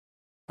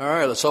All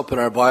right, let's open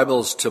our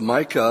Bibles to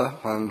Micah.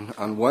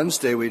 On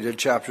Wednesday, we did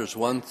chapters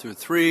 1 through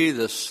 3.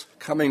 This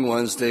coming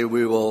Wednesday,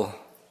 we will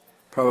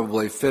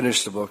probably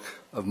finish the book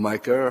of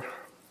Micah.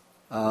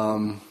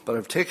 But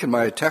I've taken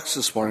my text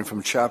this morning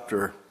from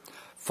chapter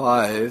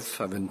 5.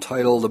 I've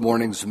entitled the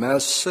morning's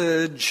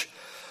message,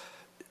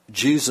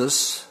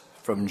 Jesus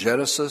from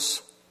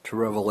Genesis to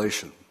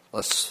Revelation.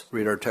 Let's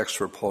read our text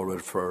where Paul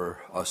read for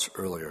us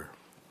earlier.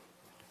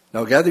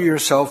 Now gather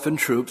yourself in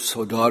troops,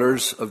 O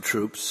daughters of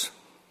troops.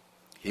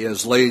 He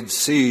has laid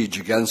siege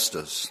against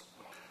us.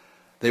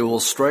 They will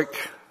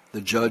strike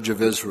the judge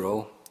of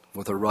Israel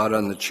with a rod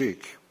on the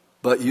cheek.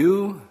 But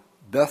you,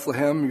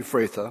 Bethlehem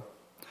Ephrathah,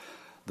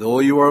 though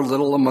you are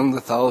little among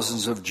the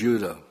thousands of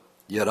Judah,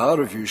 yet out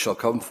of you shall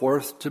come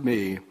forth to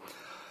me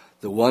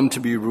the one to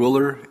be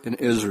ruler in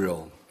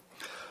Israel,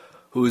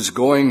 whose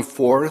going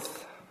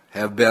forth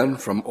have been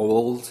from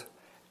old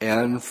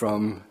and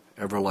from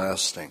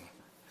everlasting.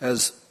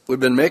 As we've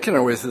been making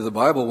our way through the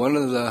Bible, one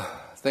of the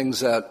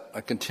things that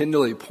I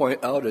continually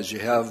point out is you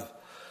have,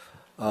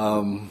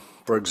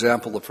 for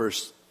example, the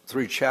first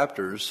 3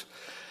 chapters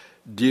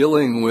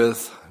dealing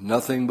with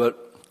nothing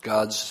but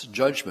God's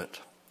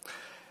judgment.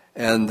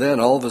 And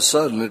then all of a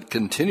sudden it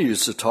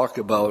continues to talk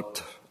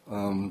about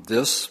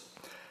this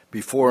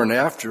before and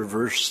after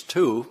verse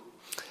 2.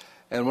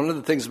 And one of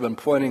the things I've been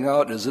pointing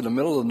out is in the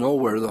middle of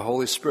nowhere, the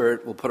Holy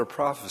Spirit will put a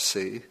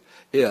prophecy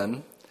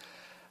in,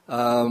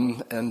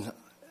 and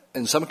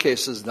in some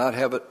cases not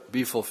have it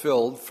be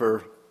fulfilled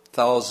for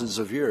thousands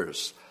of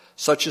years.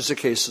 Such is the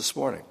case this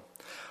morning.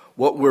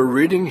 What we're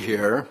reading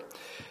here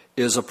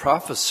is a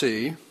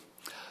prophecy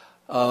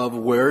of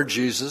where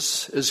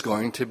Jesus is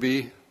going to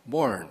be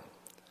born.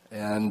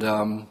 And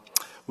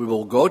we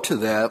will go to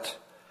that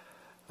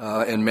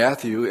in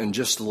Matthew in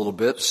just a little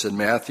bit. It's in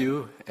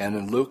Matthew and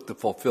in Luke, the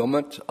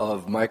fulfillment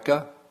of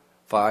Micah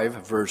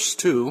 5, verse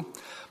 2.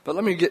 But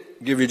let me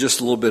give you just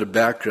a little bit of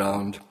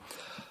background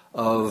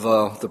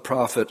of the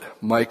prophet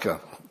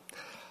Micah.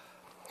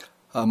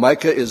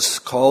 Micah is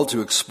called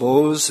to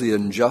expose the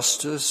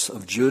injustice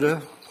of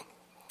Judah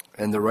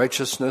and the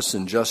righteousness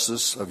and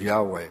justice of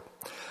Yahweh.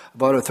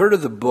 About a third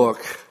of the book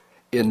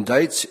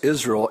indicts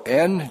Israel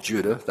and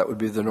Judah, that would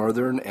be the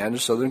northern and the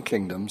southern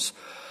kingdoms,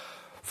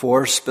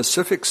 for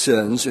specific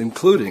sins,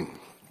 including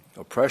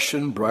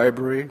oppression,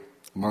 bribery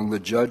among the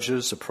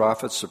judges, the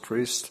prophets, the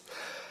priests,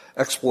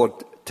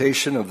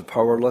 exploitation of the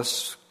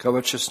powerless,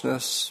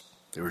 covetousness.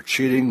 They were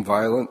cheating,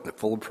 violent, they're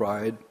full of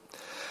pride.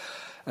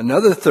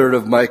 Another third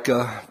of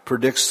Micah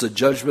predicts the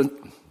judgment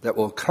that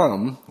will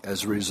come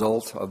as a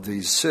result of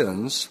these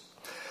sins.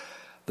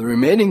 The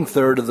remaining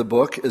third of the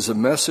book is a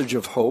message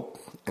of hope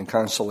and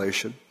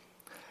consolation.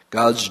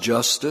 God's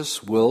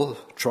justice will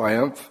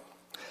triumph,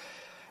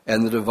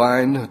 and the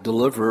divine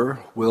deliverer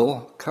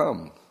will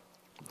come.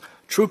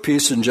 True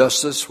peace and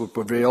justice will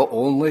prevail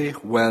only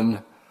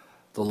when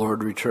the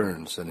Lord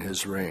returns in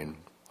his reign.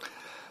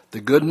 The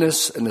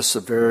goodness and the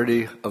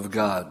severity of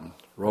God,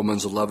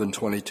 Romans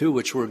 11:22,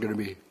 which we're going to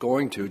be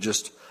going to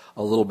just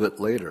a little bit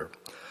later.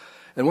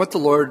 And what the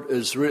Lord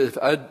is really, if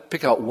I'd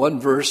pick out one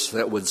verse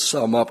that would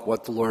sum up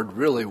what the Lord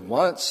really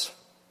wants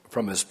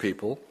from his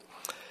people,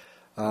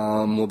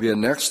 will be in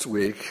next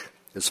week.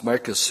 It's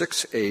Micah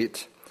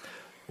 6:8.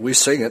 We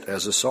sing it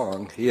as a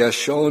song. He has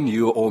shown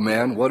you, O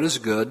man, what is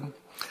good,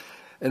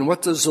 and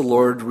what does the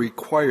Lord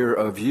require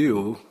of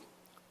you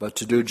but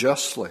to do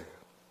justly,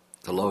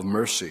 to love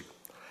mercy,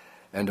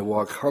 and to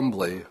walk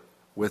humbly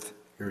with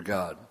your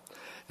God.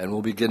 And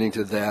we'll be getting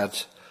to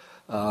that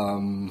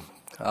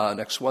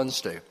next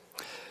Wednesday.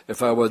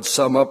 If I would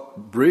sum up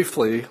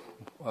briefly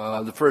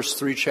the first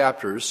 3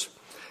 chapters,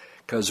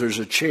 because there's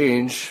a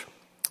change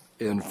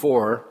in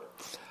 4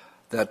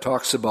 that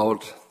talks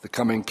about the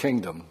coming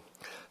kingdom.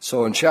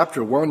 So in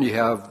chapter 1, you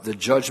have the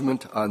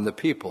judgment on the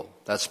people.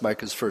 That's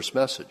Micah's first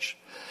message.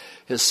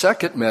 His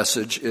second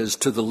message is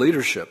to the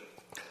leadership,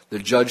 the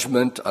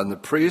judgment on the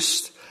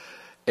priests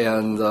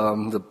and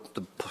the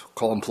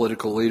call them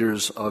political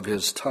leaders of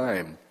his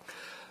time.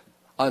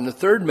 On the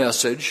third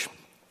message,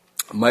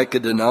 Micah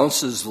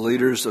denounces the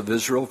leaders of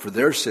Israel for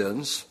their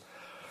sins.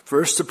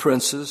 First the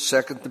princes,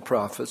 second the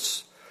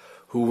prophets,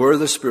 who were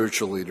the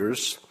spiritual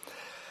leaders,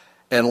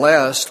 and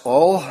last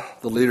all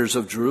the leaders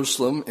of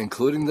Jerusalem,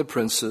 including the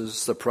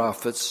princes, the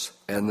prophets,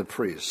 and the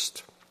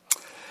priests.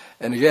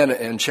 And again,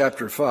 in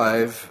chapter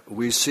 5,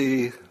 we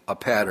see a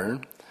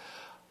pattern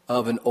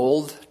of an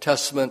Old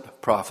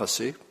Testament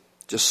prophecy,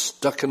 just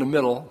stuck in the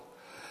middle.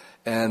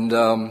 And,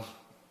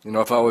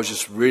 if I was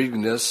just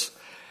reading this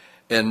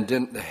and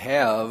didn't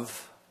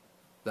have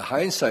the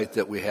hindsight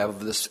that we have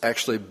of this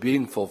actually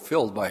being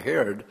fulfilled by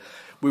Herod,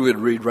 we would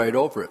read right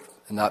over it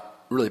and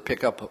not really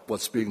pick up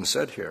what's being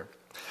said here.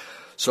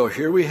 So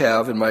here we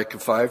have in Micah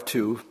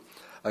 5:2,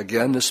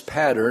 again, this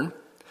pattern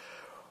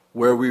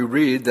where we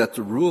read that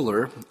the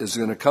ruler is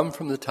going to come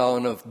from the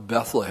town of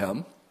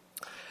Bethlehem,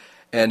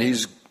 and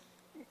his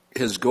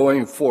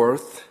going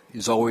forth,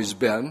 he's always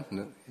been,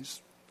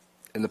 he's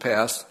in the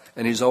past,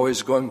 and he's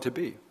always going to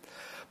be.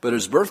 But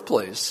his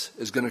birthplace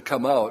is going to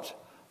come out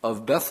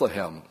of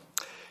Bethlehem.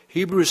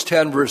 Hebrews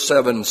 10 verse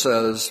 7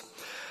 says,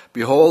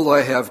 "Behold,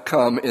 I have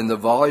come. In the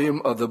volume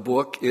of the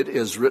book it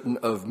is written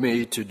of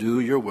me to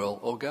do your will,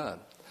 O God."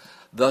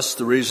 Thus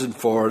the reason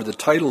for the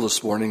title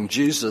this morning,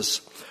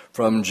 Jesus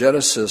from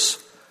Genesis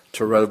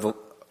to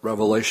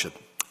Revelation.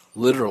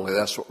 Literally,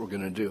 that's what we're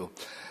going to do.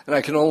 And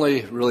I can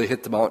only really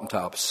hit the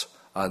mountaintops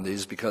on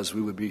these because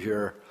we would be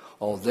here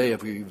all day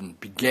if we even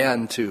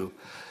began to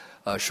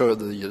show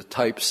the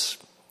types.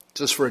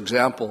 Just for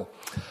example,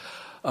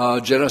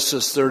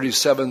 Genesis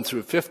 37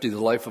 through 50,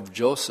 the life of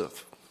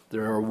Joseph.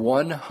 There are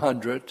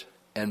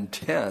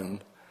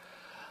 110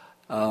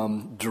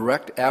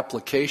 direct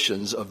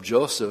applications of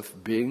Joseph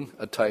being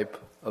a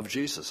type of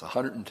Jesus,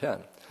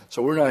 110.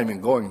 So we're not even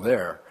going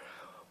there.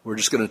 We're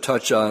just going to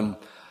touch on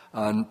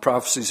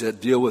prophecies that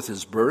deal with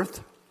his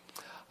birth.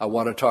 I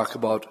want to talk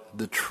about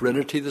the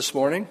Trinity this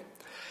morning.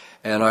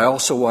 And I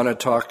also want to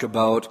talk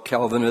about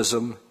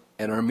Calvinism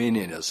and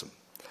Arminianism.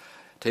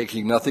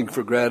 Taking nothing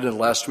for granted.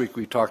 Last week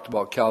we talked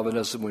about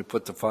Calvinism. We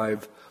put the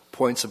 5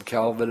 points of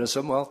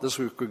Calvinism. Well, this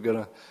week we're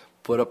going to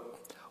put up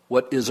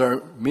what is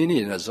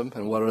Arminianism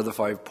and what are the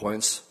 5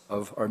 points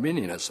of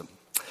Arminianism.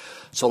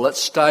 So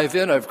let's dive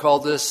in. I've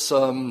called this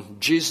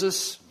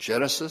Jesus,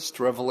 Genesis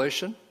to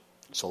Revelation.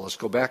 So let's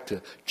go back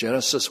to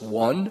Genesis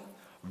 1,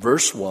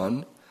 verse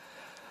 1,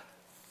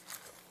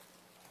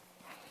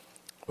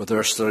 with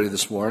our study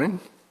this morning.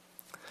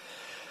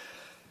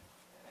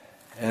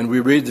 And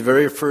we read the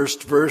very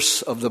first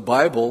verse of the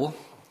Bible.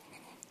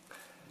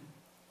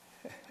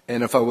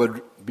 And if I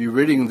would be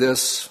reading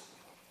this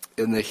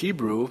in the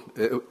Hebrew,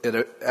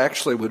 it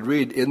actually would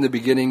read, "In the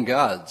beginning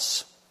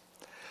God's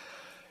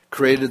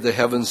created the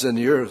heavens and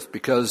the earth,"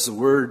 because the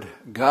word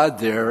God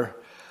there,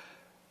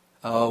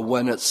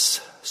 when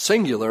it's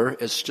singular,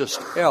 it's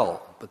just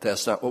El, but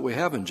that's not what we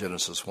have in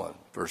Genesis 1,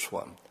 verse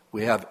 1.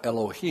 We have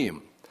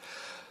Elohim.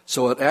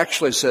 So it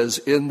actually says,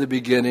 "In the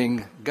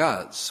beginning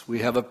God's." We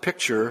have a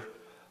picture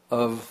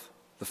of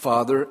the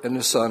Father and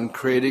the Son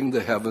creating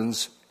the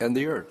heavens and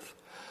the earth.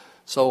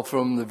 So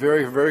from the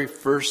very, very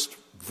first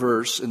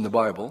verse in the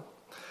Bible,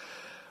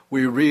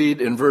 we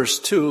read in verse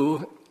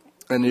 2,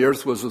 "And the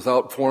earth was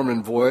without form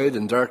and void,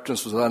 and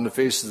darkness was on the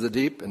face of the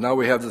deep." And now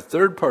we have the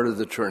third part of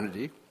the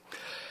Trinity.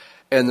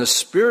 "And the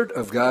Spirit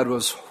of God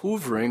was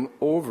hovering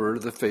over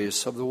the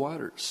face of the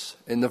waters."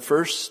 In the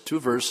first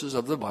 2 verses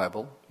of the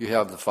Bible, you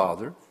have the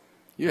Father,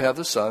 you have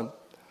the Son,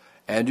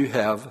 and you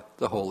have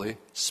the Holy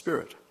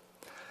Spirit.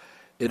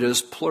 It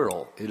is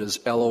plural. It is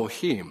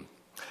Elohim.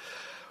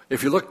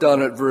 If you look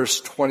down at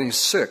verse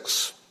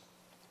 26,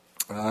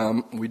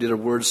 we did a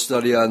word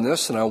study on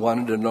this, and I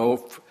wanted to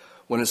know,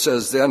 when it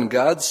says, "Then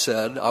God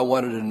said," I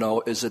wanted to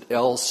know, is it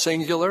El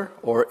singular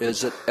or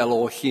is it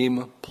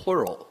Elohim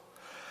plural?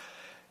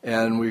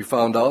 And we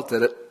found out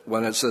that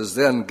when it says,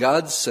 "Then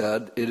God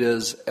said," it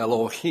is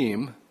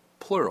Elohim,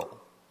 plural.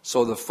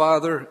 So the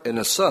Father and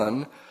the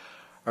Son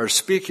are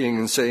speaking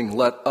and saying,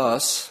 "Let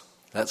us,"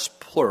 that's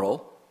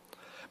plural,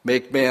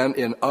 "make man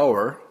in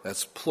our,"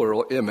 that's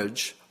plural,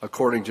 "image,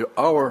 according to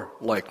our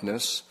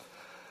likeness,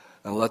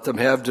 and let them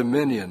have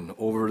dominion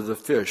over the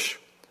fish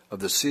of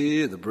the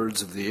sea, the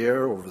birds of the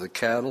air, over the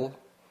cattle,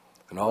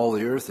 and all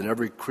the earth, and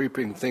every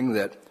creeping thing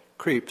that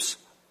creeps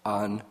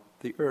on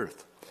the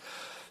earth."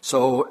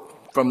 So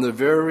from the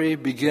very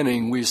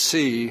beginning, we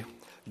see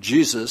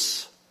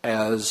Jesus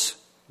as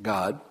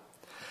God.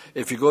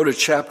 If you go to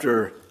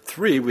chapter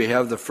 3, we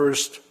have the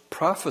first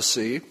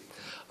prophecy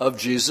of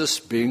Jesus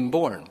being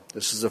born.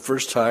 This is the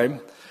first time,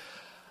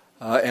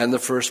 and the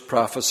first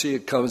prophecy.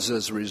 It comes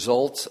as a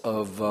result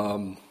of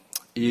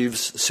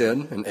Eve's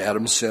sin and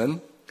Adam's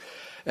sin.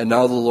 And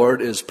now the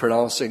Lord is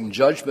pronouncing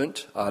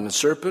judgment on the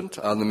serpent,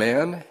 on the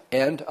man,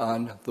 and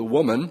on the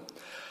woman.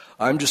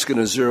 I'm just going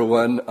to zero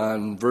in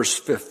on verse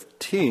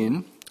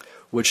 15,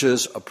 which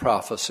is a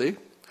prophecy,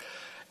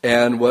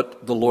 and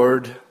what the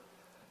Lord,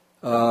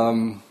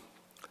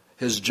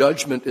 his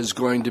judgment is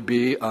going to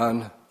be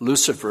on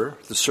Lucifer,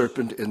 the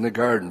serpent in the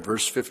garden.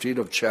 Verse 15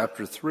 of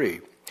chapter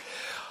 3.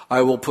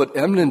 "I will put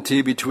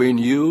enmity between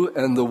you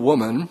and the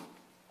woman,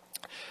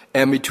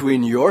 and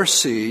between your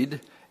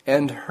seed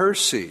and her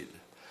seed."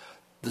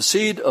 The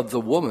seed of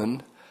the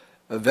woman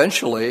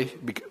eventually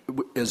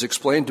is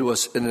explained to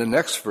us in the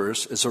next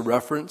verse as a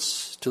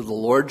reference to the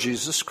Lord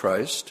Jesus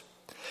Christ.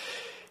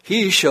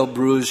 "He shall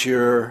bruise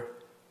your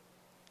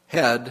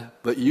head,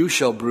 but you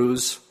shall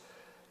bruise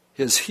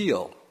his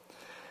heel."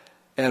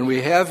 And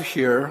we have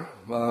here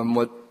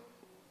what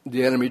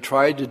the enemy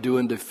tried to do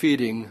in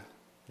defeating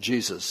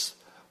Jesus,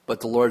 but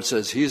the Lord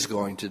says he's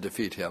going to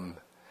defeat him.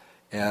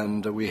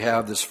 And we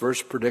have this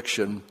first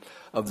prediction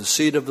of the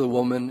seed of the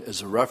woman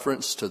as a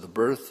reference to the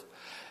birth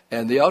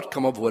and the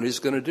outcome of what he's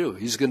going to do.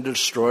 He's going to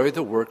destroy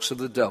the works of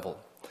the devil.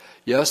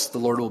 Yes, the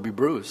Lord will be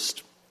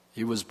bruised.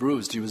 He was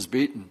bruised. He was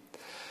beaten.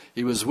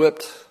 He was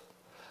whipped.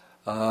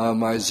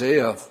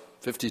 Isaiah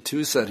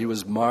 52 said he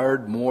was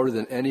marred more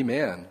than any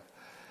man.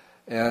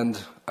 And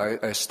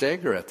I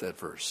stagger at that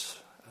verse.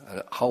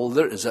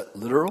 Is that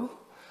literal?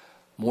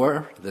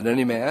 More than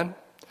any man?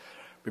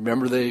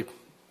 Remember, they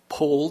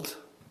pulled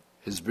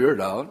his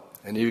beard out.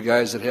 And you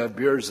guys that have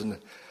beards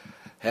in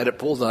had it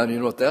pulled on. You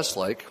know what that's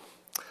like.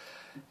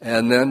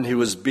 And then he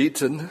was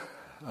beaten.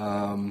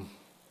 The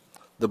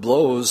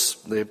blows,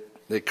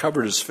 they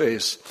covered his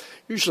face.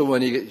 Usually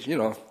when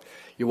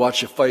you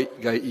watch a fight,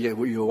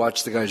 you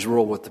watch the guys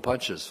roll with the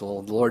punches.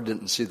 Well, the Lord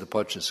didn't see the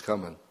punches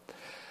coming.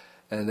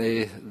 And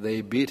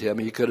they beat him.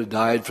 He could have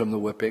died from the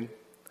whipping.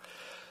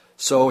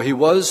 So he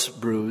was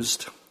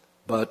bruised,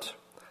 but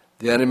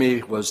the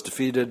enemy was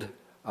defeated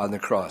on the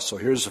cross. So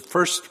here's the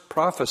first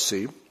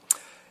prophecy.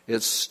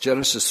 It's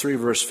Genesis 3,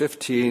 verse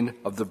 15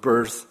 of the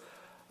birth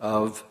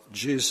of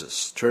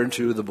Jesus. Turn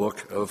to the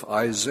book of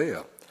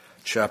Isaiah,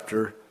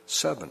 chapter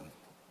 7.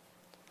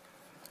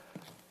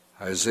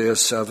 Isaiah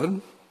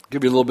 7.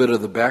 Give you a little bit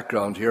of the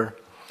background here.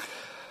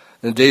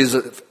 In the days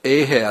of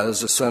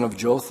Ahaz, the son of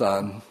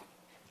Jotham,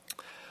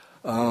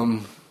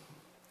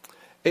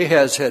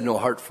 Ahaz had no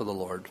heart for the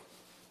Lord,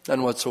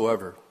 none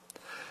whatsoever.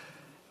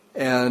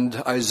 And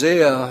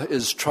Isaiah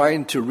is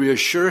trying to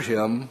reassure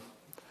him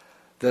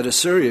that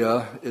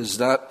Assyria is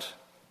not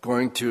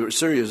going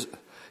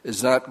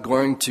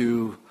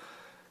to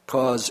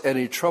cause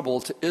any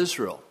trouble to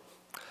Israel.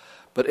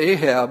 But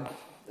Ahab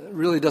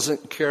really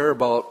doesn't care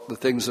about the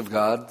things of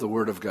God, the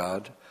Word of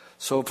God.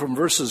 So from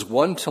verses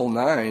 1 till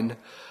 9,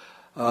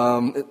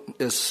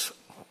 it's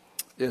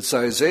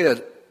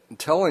Isaiah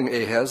telling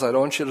Ahaz, I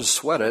don't want you to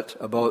sweat it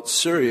about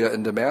Syria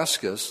and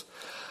Damascus.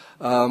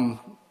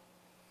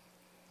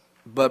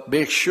 But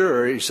make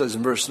sure, he says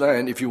in verse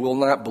 9, if you will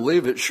not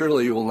believe it,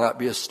 surely you will not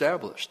be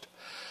established.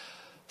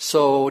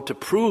 So to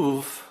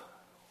prove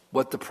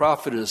what the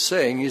prophet is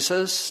saying, he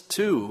says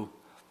to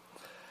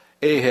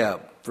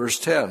Ahab, verse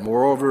 10,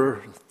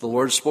 moreover, the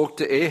Lord spoke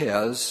to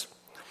Ahaz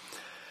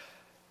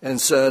and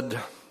said,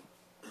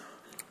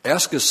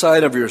 ask a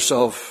sign of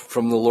yourself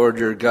from the Lord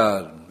your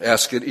God.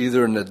 Ask it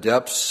either in the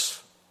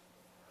depths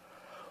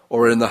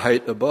or in the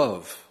height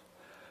above.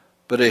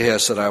 But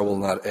Ahaz said, I will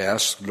not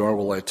ask, nor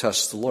will I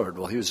test the Lord.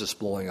 Well, he was just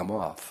blowing him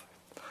off.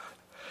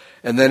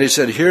 And then he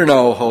said, hear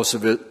now, house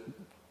of it,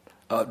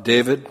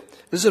 David,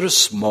 is it a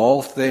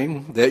small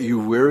thing that you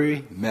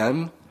weary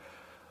men?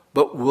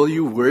 But will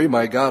you weary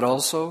my God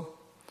also?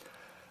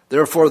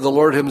 Therefore the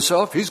Lord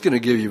himself, he's going to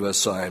give you a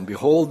sign.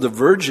 Behold, the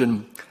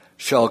virgin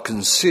shall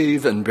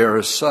conceive and bear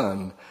a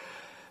son,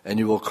 and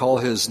you will call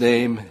his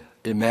name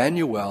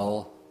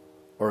Emmanuel,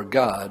 or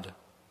God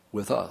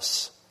with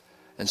us.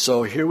 And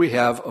so here we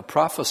have a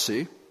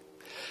prophecy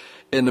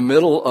in the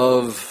middle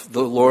of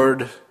the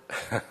Lord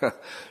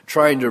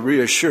trying to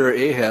reassure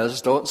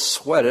Ahaz, don't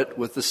sweat it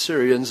with the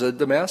Syrians at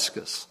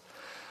Damascus.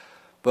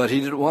 But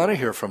he didn't want to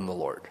hear from the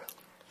Lord.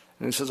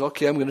 And he says,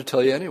 okay, I'm going to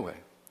tell you anyway.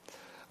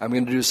 I'm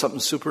going to do something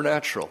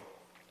supernatural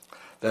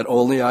that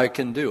only I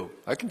can do.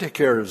 I can take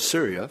care of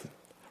Syria.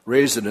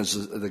 Rezin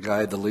is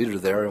the leader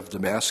there of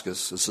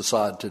Damascus. It's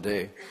Assad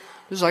today.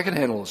 He says, I can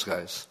handle those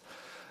guys.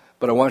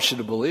 But I want you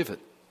to believe it.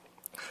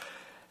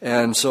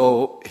 And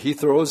so he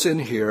throws in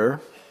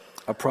here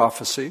a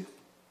prophecy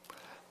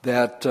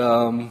that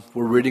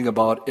we're reading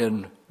about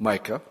in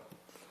Micah.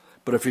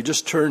 But if you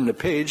just turn the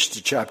page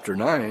to chapter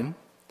 9,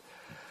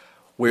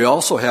 we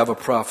also have a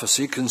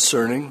prophecy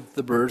concerning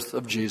the birth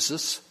of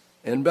Jesus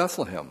in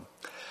Bethlehem.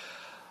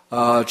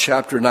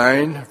 Chapter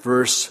 9,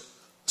 verse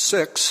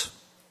 6,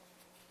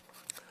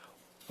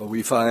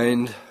 we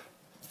find,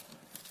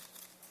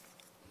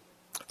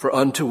 for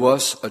unto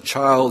us a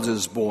child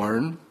is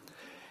born,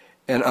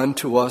 and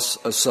unto us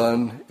a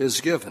son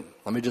is given.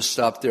 Let me just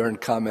stop there and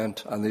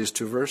comment on these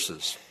two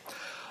verses.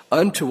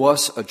 Unto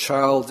us a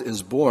child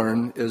is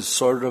born is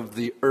sort of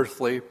the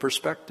earthly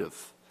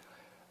perspective.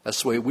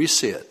 That's the way we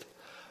see it.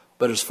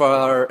 But as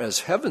far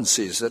as heaven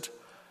sees it,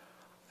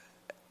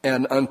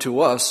 and unto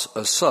us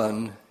a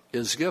son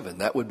is given.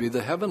 That would be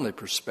the heavenly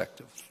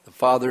perspective. The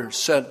Father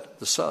sent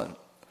the Son.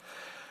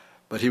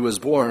 But he was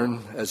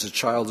born, as a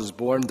child is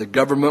born, the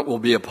government will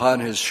be upon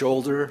his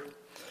shoulder,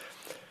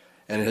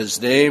 and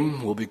his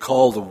name will be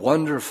called the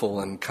Wonderful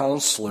and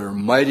Counselor,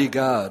 Mighty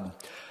God,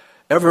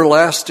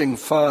 Everlasting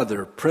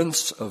Father,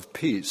 Prince of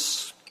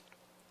Peace.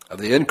 Of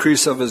the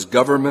increase of his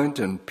government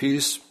and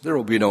peace there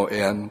will be no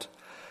end.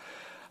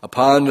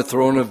 Upon the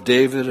throne of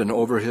David and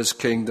over his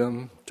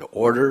kingdom, to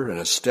order and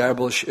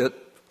establish it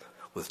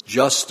with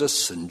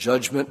justice and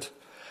judgment.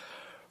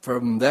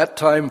 From that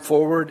time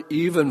forward,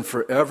 even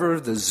forever,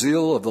 the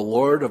zeal of the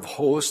Lord of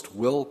hosts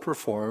will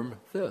perform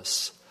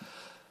this.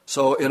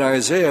 So in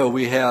Isaiah,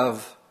 we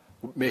have,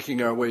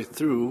 making our way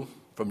through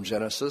from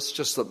Genesis,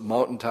 just the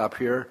mountaintop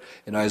here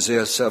in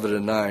Isaiah 7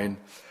 and 9,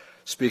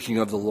 speaking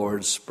of the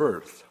Lord's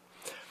birth.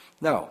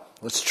 Now,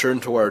 let's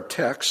turn to our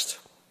text,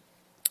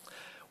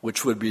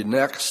 which would be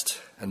next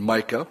in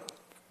Micah.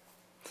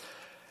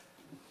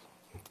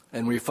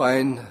 And we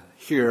find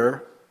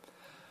here,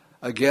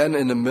 again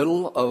in the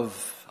middle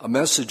of a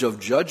message of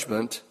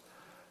judgment,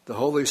 the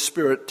Holy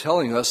Spirit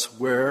telling us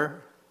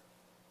where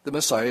the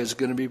Messiah is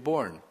going to be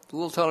born. The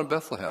little town of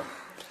Bethlehem.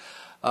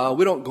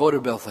 We don't go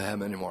to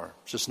Bethlehem anymore.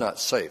 It's just not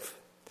safe.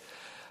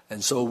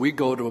 And so we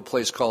go to a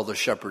place called the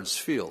Shepherd's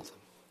Field.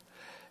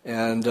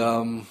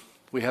 And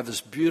we have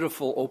this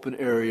beautiful open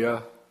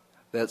area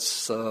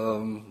that's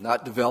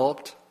not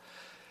developed.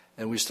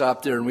 And we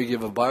stop there and we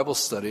give a Bible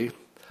study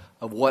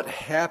of what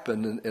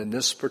happened in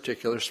this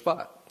particular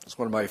spot. It's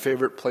one of my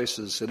favorite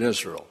places in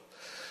Israel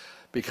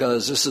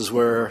because this is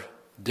where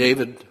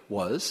David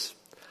was.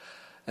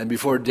 And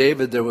before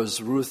David, there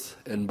was Ruth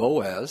and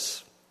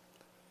Boaz.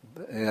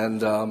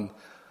 And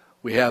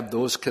we have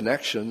those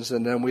connections.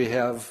 And then we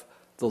have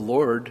the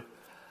Lord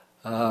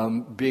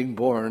being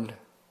born.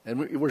 And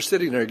we're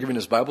sitting there giving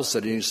this Bible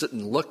study, and you sit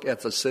and look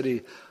at the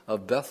city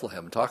of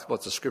Bethlehem. Talk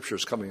about the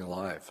scriptures coming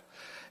alive.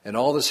 And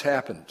all this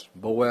happened.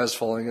 Boaz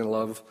falling in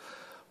love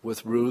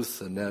with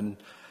Ruth, and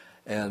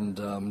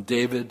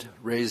David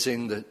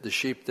raising the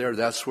sheep there.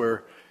 That's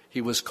where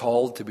he was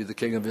called to be the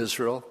king of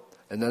Israel.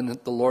 And then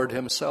the Lord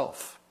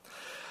himself.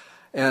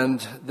 And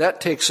that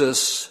takes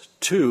us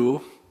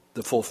to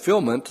the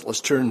fulfillment.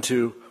 Let's turn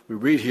to, we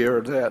read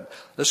here that,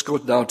 let's go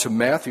down to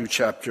Matthew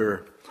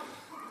chapter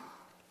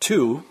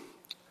 2,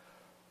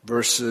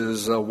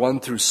 verses 1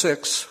 through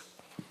 6.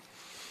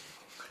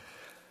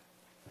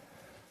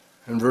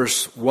 In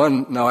verse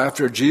 1, now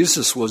after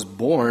Jesus was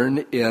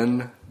born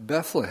in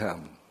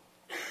Bethlehem.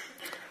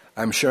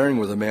 I'm sharing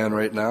with a man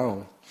right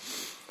now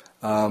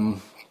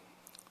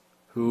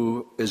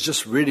who is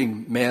just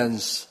reading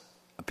man's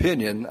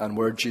opinion on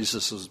where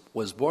Jesus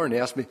was born. He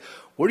asked me,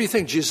 where do you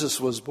think Jesus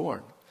was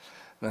born?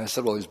 And I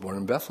said, well, he's born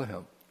in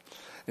Bethlehem.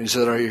 And he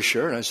said, are you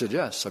sure? And I said,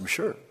 yes, I'm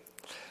sure. And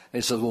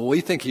he said, well, we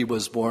think he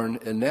was born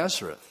in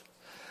Nazareth.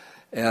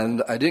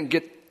 And I didn't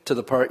get to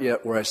the part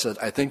yet where I said,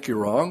 I think you're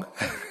wrong.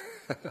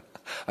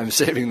 I'm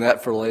saving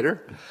that for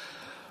later.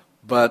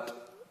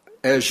 But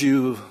as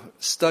you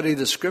study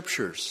the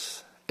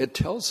scriptures, it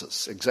tells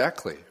us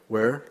exactly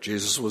where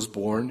Jesus was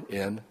born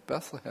in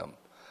Bethlehem.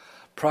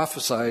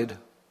 Prophesied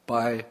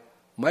by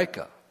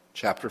Micah,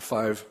 chapter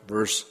 5,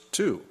 verse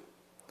 2.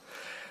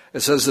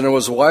 It says, and there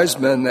was wise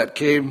men that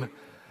came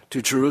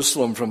to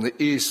Jerusalem from the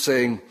east,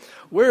 saying,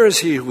 where is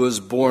he who was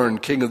born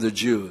King of the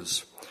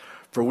Jews?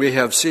 For we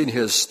have seen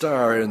his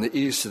star in the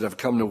east and have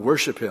come to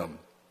worship him.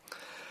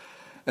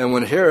 And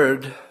when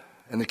Herod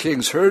and the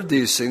kings heard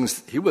these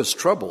things, he was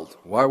troubled.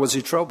 Why was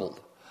he troubled?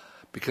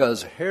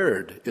 Because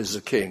Herod is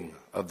the king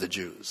of the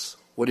Jews.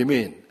 What do you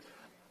mean?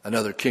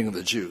 Another king of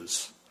the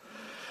Jews.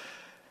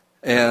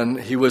 And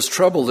he was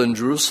troubled in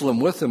Jerusalem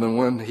with him. And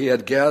when he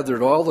had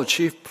gathered all the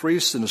chief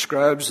priests and the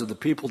scribes of the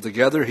people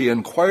together, he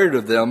inquired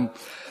of them,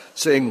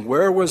 saying,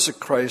 where was the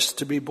Christ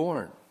to be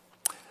born?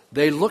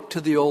 They looked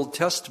to the Old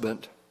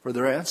Testament for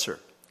their answer.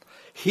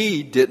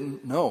 He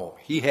didn't know.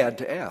 He had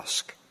to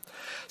ask.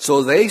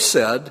 So they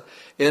said,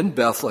 in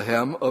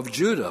Bethlehem of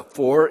Judah,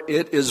 for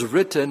it is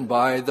written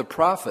by the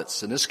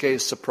prophets, in this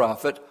case the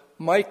prophet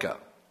Micah.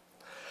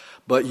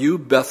 But you,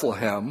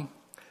 Bethlehem,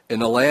 in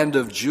the land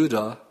of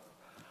Judah,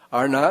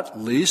 are not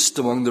least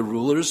among the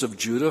rulers of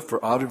Judah,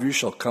 for out of you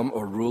shall come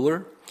a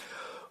ruler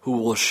who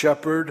will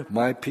shepherd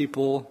my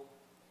people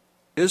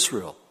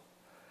Israel.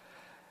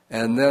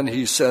 And then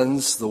he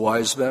sends the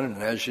wise men,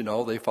 and as you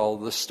know, they follow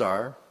the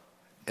star,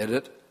 and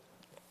it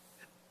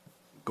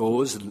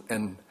goes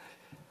and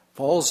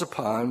falls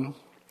upon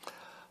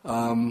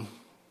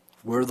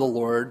where the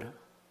Lord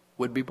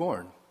would be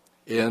born,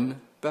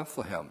 in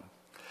Bethlehem.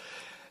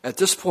 At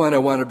this point, I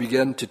want to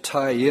begin to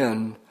tie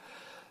in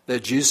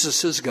that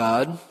Jesus is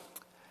God.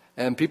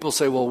 And people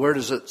say, well, where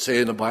does it say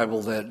in the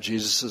Bible that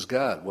Jesus is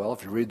God? Well,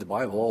 if you read the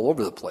Bible, all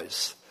over the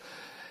place.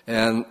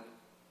 And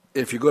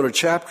if you go to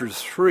chapter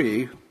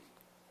 3,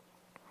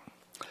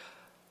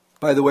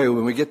 by the way,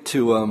 when we get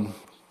to,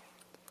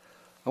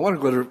 I want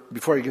to go to,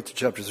 before I get to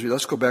chapter 3,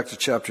 let's go back to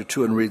chapter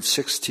 2 and read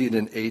 16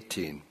 and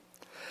 18.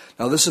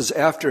 Now, this is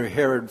after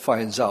Herod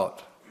finds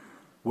out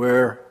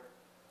where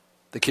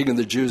the king of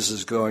the Jews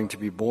is going to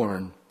be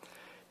born.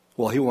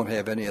 Well, he won't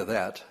have any of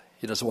that.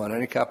 He doesn't want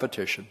any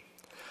competition.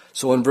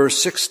 So in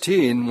verse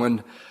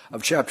 16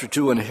 of chapter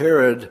 2, when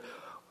Herod,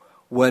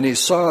 when he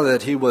saw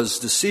that he was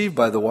deceived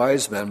by the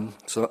wise men,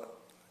 so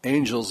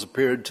angels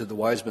appeared to the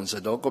wise men and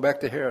said, don't go back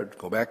to Herod,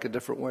 go back a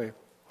different way.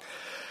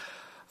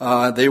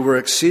 They were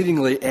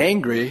exceedingly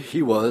angry,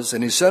 he was,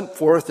 and he sent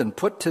forth and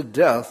put to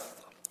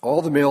death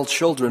all the male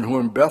children who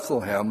were in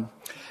Bethlehem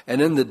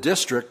and in the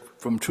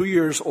district from 2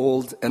 years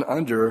old and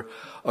under,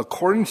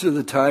 according to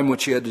the time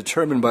which he had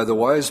determined by the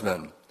wise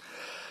men.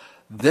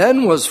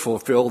 Then was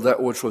fulfilled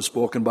that which was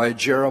spoken by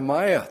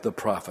Jeremiah the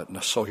prophet.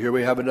 So here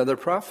we have another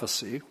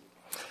prophecy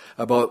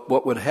about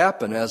what would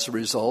happen as a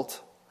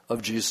result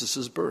of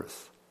Jesus'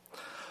 birth.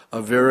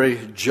 A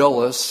very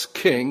jealous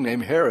king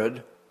named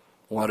Herod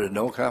wanted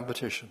no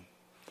competition,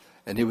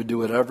 and he would do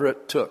whatever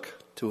it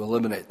took to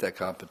eliminate that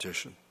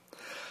competition.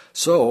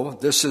 So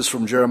this is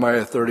from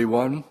Jeremiah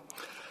 31.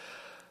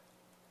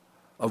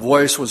 A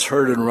voice was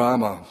heard in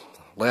Ramah,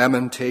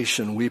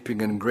 lamentation,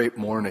 weeping, and great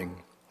mourning.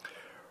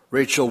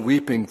 Rachel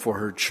weeping for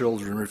her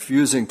children,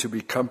 refusing to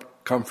be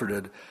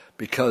comforted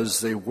because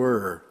they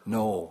were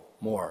no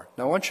more.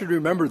 Now I want you to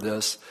remember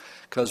this,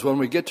 because when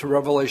we get to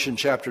Revelation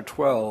chapter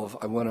 12,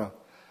 I want to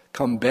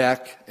come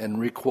back and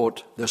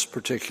requote this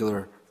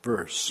particular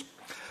verse.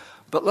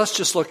 But let's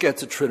just look at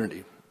the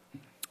Trinity.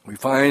 We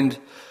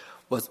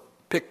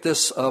pick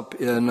this up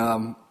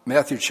in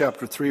Matthew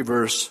chapter 3,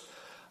 verse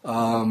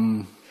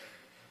Let's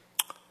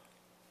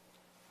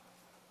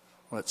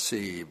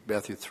see,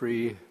 Matthew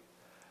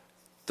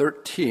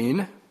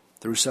 3:13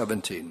 through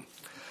 17.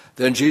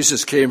 Then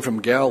Jesus came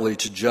from Galilee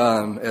to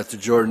John at the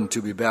Jordan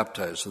to be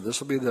baptized. So this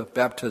will be the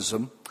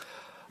baptism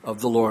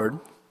of the Lord.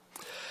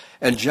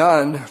 And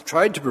John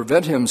tried to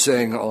prevent him,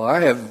 saying, "Oh,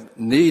 I have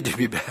need to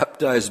be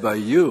baptized by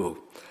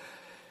you,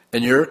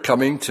 and you're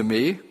coming to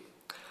me?"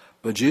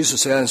 But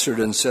Jesus answered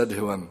and said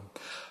to him,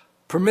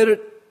 "Permit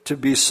it to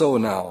be so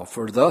now,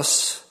 for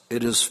thus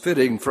it is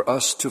fitting for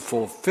us to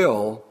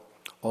fulfill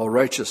all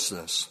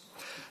righteousness."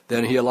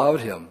 Then he allowed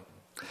him.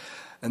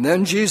 And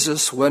then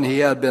Jesus, when he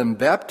had been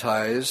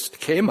baptized,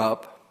 came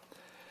up,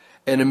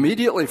 and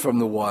immediately from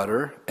the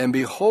water, and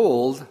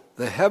behold,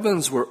 the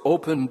heavens were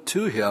opened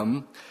to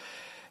him,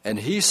 and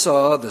he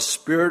saw the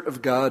Spirit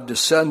of God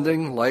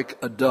descending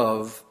like a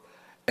dove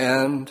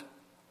and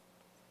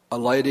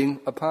alighting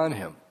upon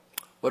him.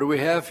 What do we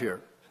have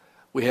here?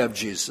 We have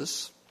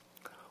Jesus.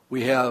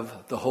 We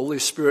have the Holy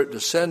Spirit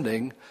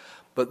descending,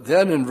 but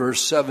then in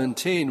verse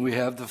 17 we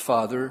have the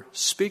Father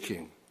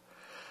speaking.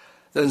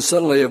 Then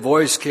suddenly a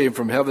voice came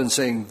from heaven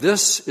saying,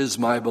 "This is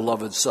my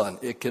beloved Son."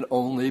 It can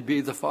only be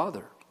the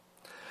Father.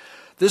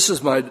 "This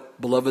is my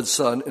beloved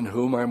Son in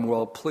whom I'm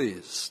well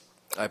pleased."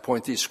 I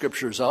point these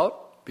scriptures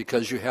out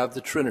because you have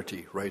the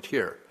Trinity right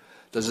here.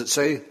 Does it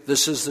say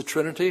this is the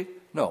Trinity?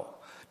 No.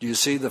 Do you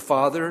see the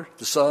Father,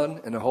 the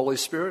Son, and the Holy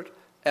Spirit?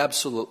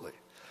 Absolutely.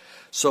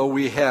 So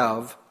we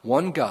have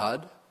one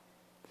God.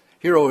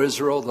 Hear, O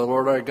Israel, the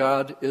Lord our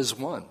God is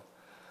one.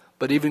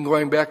 But even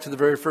going back to the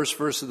very first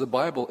verse of the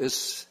Bible,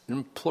 it's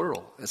in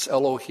plural. It's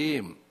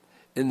Elohim.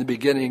 In the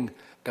beginning,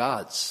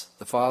 gods,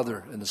 the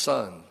Father and the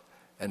Son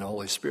and the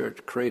Holy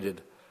Spirit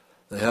created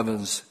the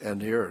heavens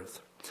and the earth.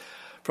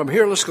 From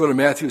here, let's go to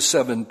Matthew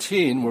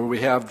 17, where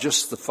we have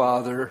just the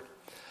Father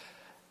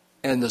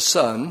and the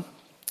Son.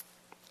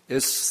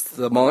 It's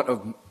the Mount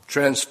of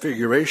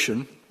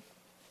Transfiguration.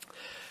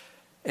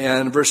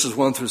 And verses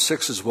 1 through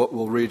 6 is what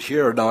we'll read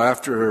here. Now,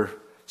 after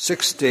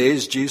 6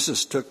 days,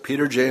 Jesus took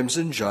Peter, James,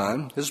 and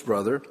John, his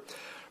brother,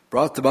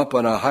 brought them up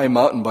on a high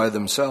mountain by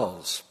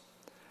themselves.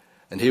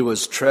 And he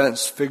was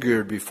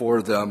transfigured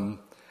before them,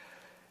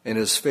 and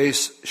his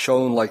face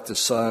shone like the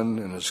sun,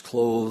 and his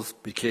clothes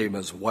became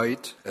as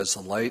white as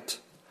the light.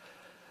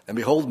 And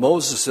behold,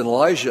 Moses and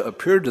Elijah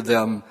appeared to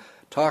them,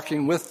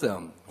 talking with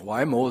them.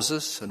 Why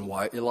Moses and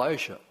why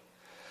Elijah?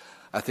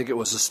 I think it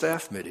was a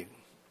staff meeting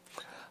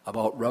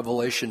about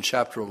Revelation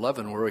chapter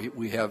 11, where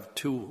we have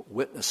two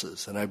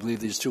witnesses, and I believe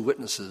these two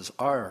witnesses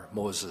are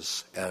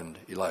Moses and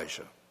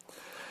Elijah.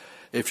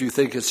 If you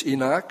think it's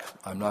Enoch,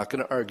 I'm not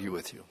going to argue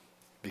with you,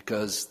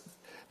 because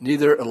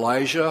neither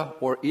Elijah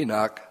or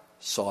Enoch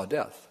saw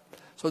death.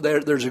 So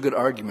there's a good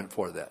argument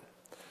for that.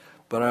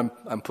 But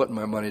I'm putting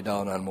my money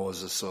down on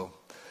Moses, so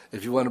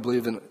if you want to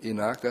believe in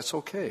Enoch, that's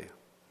okay.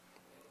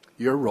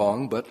 You're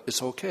wrong, but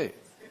it's okay.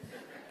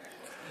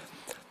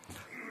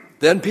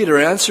 Then Peter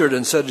answered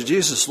and said to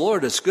Jesus,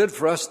 "Lord, it's good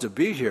for us to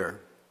be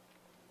here.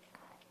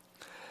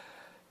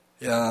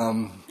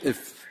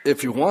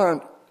 If you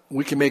want,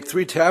 we can make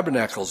 3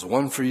 tabernacles,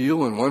 one for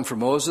you and one for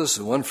Moses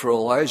and one for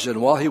Elijah."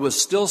 And while he was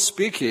still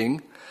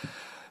speaking,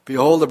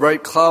 behold, a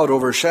bright cloud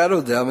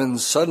overshadowed them, and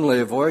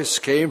suddenly a voice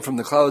came from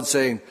the cloud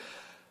saying,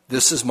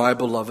 "This is my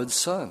beloved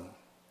Son."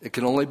 It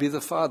can only be the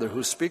Father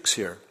who speaks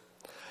here.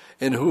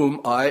 "In whom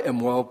I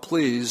am well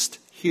pleased,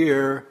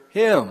 hear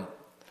him."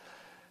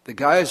 The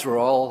guys were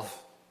all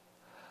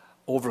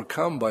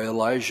overcome by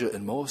Elijah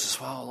and Moses.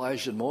 Wow,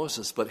 Elijah and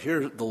Moses. But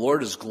here the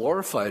Lord is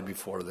glorified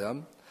before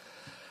them.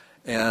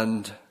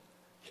 And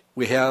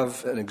we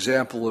have an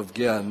example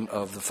again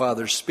of the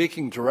Father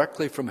speaking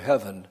directly from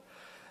heaven.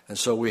 And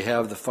so we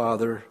have the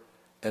Father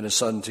and the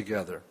Son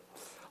together.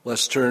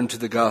 Let's turn to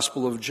the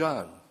Gospel of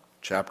John,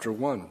 chapter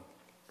 1.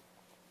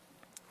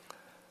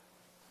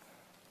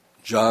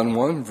 John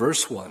 1,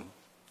 verse 1.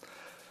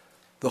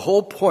 The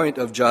whole point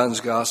of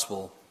John's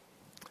Gospel,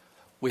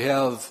 we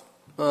have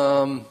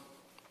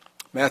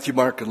Matthew,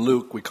 Mark, and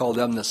Luke. We call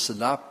them the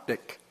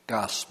synoptic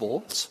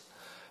Gospels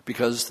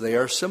because they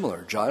are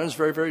similar. John is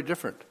very, very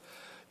different.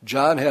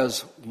 John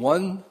has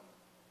one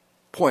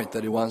point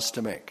that he wants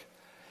to make.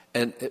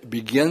 And it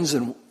begins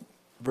in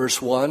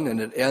verse 1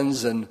 and it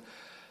ends in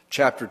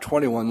chapter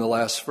 21, the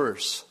last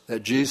verse.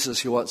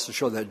 He wants to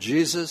show that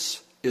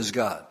Jesus is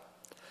God.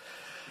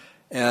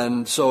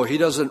 And so he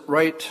doesn't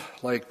write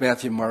like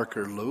Matthew, Mark,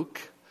 or Luke,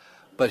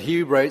 but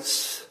he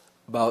writes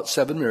about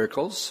 7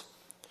 miracles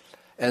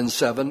and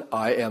 7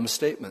 I am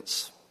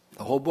statements.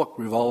 The whole book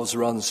revolves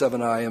around the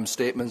 7 I am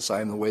statements.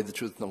 I am the way, the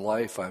truth, and the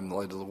life. I am the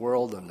light of the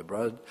world. I'm the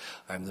bread.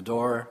 I am the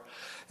door.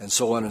 And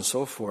so on and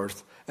so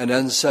forth. And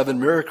then 7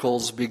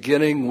 miracles,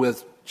 beginning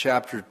with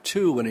chapter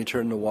 2 when he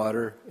turned the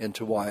water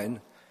into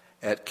wine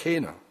at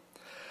Cana.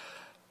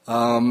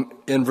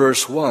 In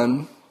verse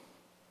 1,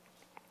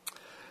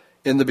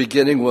 in the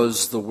beginning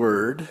was the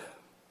Word,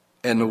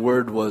 and the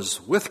Word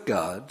was with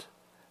God,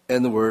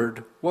 and the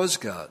Word was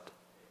God.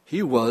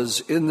 He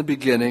was in the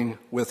beginning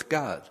with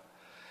God.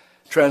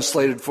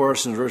 Translated for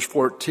us in verse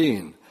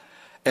 14,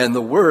 and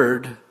the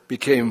Word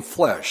became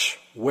flesh.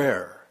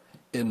 Where?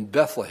 In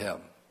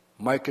Bethlehem.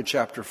 Micah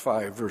chapter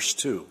 5, verse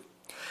 2.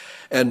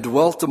 And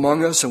dwelt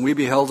among us, and we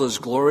beheld his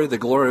glory, the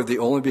glory of the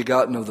only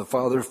begotten of the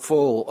Father,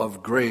 full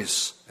of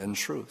grace and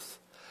truth.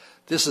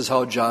 This is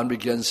how John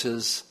begins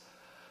his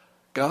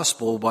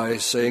gospel, by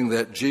saying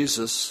that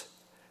Jesus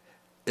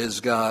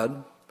is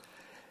God.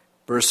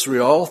 Verse 3,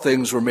 all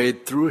things were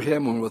made through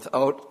him, and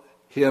without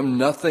him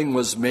nothing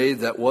was made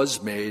that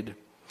was made.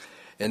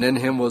 And in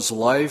him was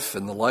life,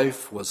 and the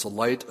life was the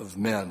light of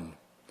men.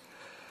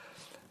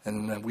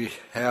 And we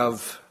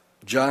have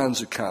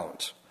John's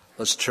account.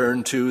 Let's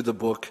turn to the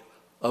book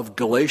of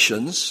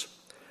Galatians,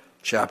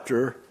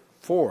 chapter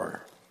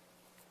 4.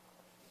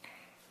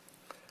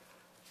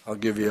 I'll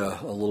give you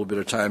a little bit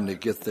of time to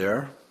get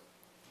there.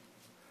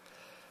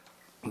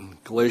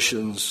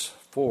 Galatians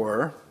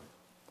 4.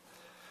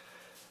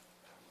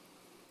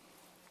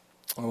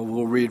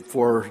 We'll read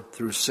 4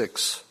 through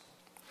 6.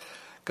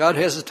 God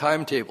has a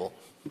timetable.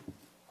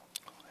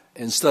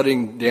 In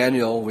studying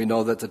Daniel, we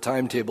know that the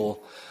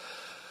timetable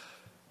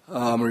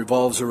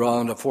revolves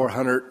around a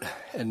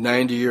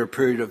 490-year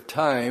period of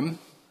time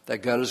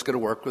that God is going to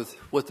work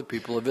with the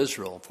people of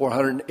Israel.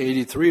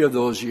 483 of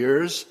those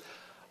years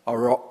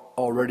are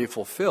already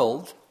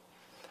fulfilled,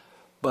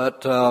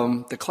 but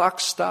the clock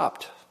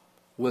stopped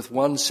with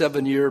 1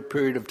 7-year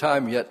period of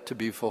time yet to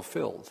be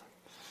fulfilled.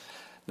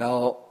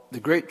 Now, the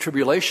Great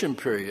Tribulation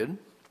period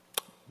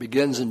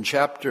begins in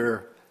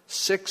chapter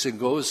 6 and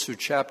goes through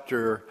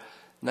chapter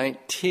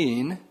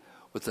 19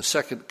 with the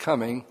second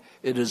coming.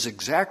 It is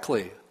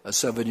exactly a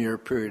 7-year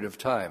period of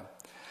time.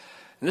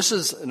 And this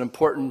is an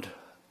important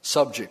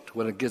subject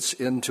when it gets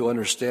into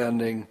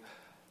understanding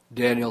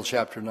Daniel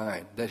chapter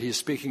 9, that he's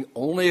speaking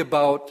only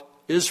about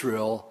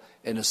Israel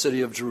in the city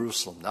of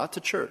Jerusalem, not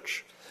the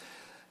church.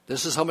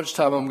 This is how much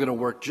time I'm going to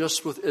work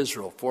just with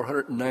Israel,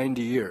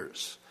 490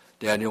 years.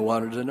 Daniel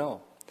wanted to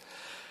know.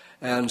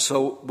 And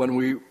so when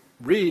we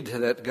read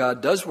that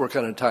God does work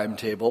on a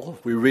timetable,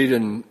 we read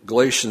in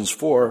Galatians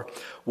 4,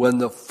 when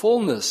the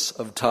fullness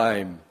of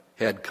time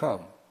had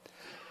come.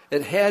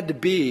 It had to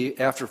be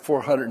after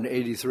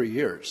 483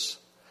 years.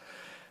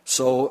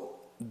 So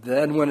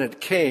then when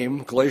it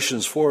came,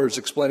 Galatians 4 is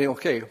explaining,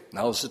 okay,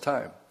 now's the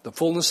time. The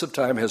fullness of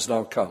time has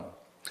now come.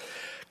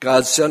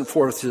 God sent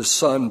forth his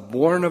son,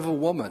 born of a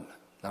woman.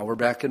 Now we're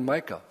back in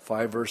Micah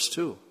 5, verse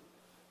 2.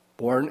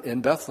 Born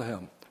in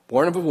Bethlehem.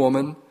 Born of a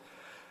woman,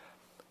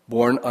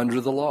 born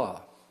under the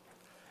law.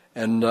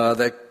 And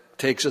that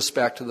takes us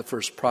back to the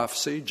first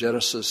prophecy,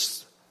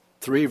 Genesis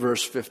 3,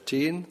 verse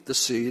 15, the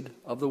seed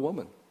of the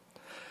woman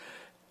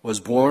was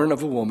born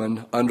of a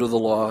woman under the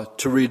law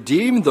to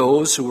redeem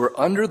those who were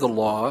under the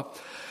law,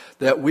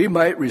 that we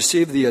might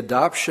receive the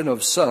adoption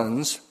of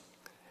sons.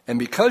 And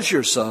because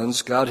you're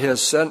sons, God has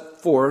sent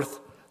forth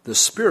the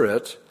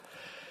Spirit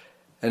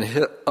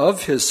and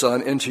of his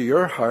Son into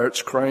your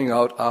hearts, crying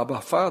out,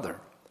 Abba, Father.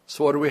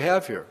 So what do we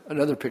have here?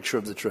 Another picture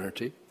of the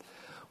Trinity.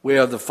 We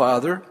have the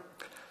Father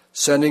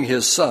sending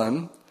his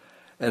Son,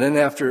 and then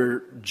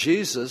after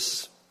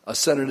Jesus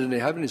ascended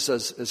into heaven, he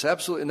says, it's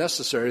absolutely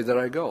necessary that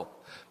I go.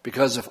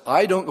 Because if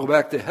I don't go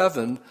back to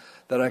heaven,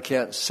 then I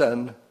can't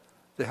send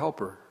the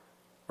Helper,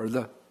 or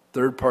the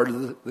third part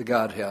of the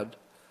Godhead,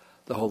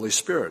 the Holy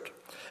Spirit.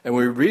 And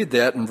we read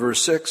that in verse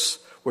 6,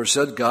 where it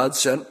said God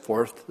sent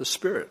forth the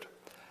Spirit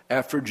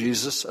after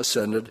Jesus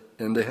ascended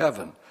into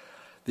heaven.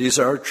 These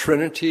are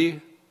Trinity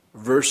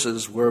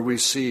verses where we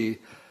see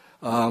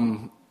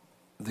the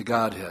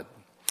Godhead.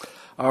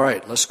 All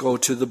right, let's go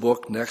to the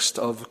book next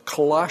of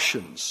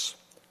Colossians,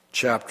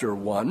 chapter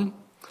 1.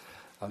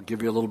 I'll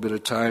give you a little bit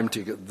of time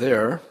to get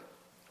there.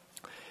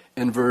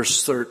 In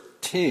verse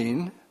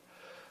 13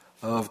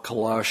 of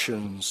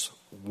Colossians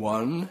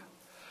 1,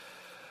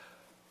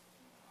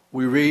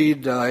 we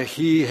read,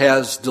 he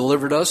has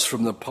delivered us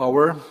from the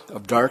power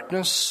of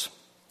darkness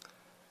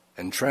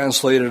and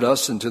translated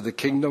us into the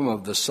kingdom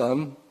of the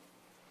Son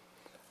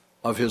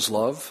of his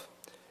love,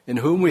 in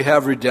whom we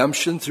have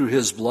redemption through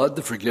his blood,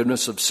 the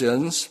forgiveness of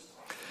sins.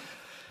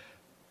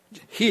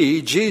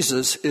 He,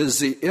 Jesus, is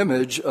the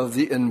image of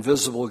the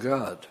invisible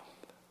God,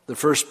 the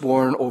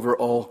firstborn over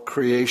all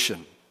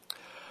creation.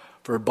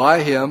 For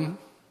by him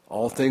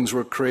all things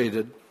were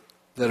created,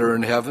 that are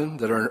in heaven,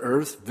 that are on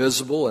earth,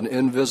 visible and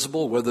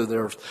invisible, whether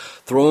they're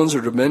thrones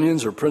or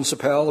dominions or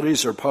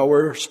principalities or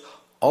powers.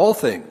 All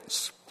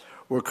things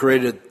were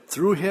created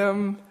through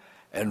him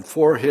and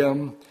for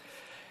him,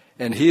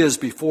 and he is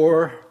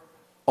before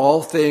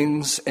all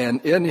things, and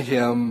in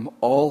him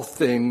all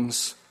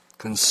things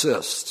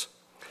consist.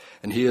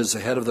 And he is the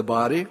head of the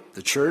body,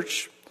 the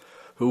church,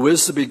 who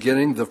is the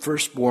beginning, the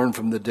firstborn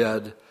from the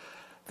dead,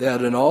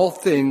 that in all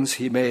things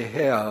he may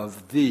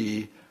have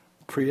the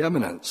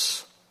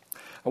preeminence.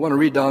 I want to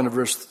read down to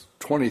verse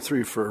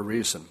 23 for a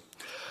reason.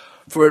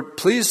 For it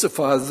pleased the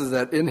Father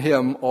that in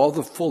him all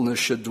the fullness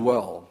should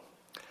dwell,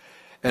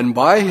 and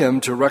by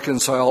him to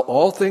reconcile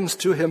all things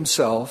to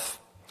himself,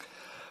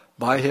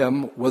 by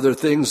him, whether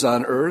things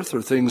on earth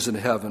or things in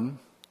heaven,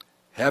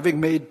 having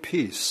made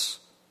peace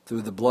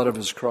through the blood of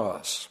his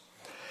cross.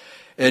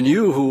 And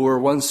you who were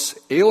once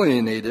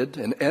alienated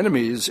and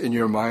enemies in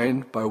your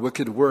mind by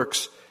wicked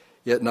works,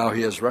 yet now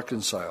he has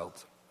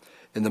reconciled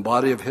in the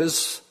body of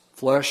his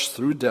flesh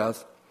through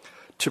death,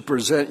 to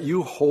present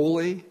you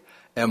holy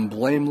and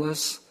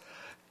blameless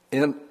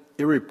and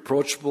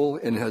irreproachable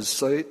in his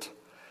sight,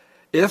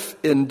 if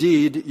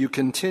indeed you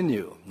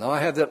continue. Now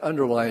I have that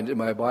underlined in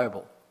my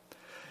Bible.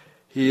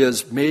 He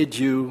has made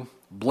you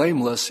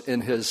blameless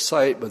in his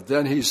sight, but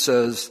then he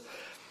says,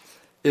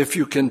 if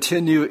you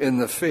continue in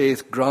the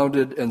faith,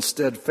 grounded and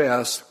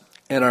steadfast,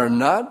 and are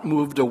not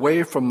moved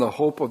away from the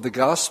hope of the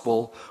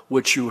gospel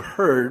which you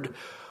heard,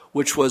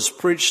 which was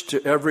preached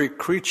to every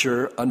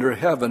creature under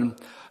heaven,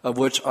 of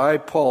which I,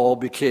 Paul,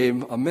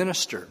 became a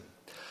minister.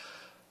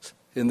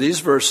 In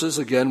these verses,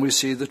 again, we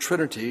see the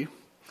Trinity.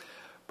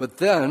 But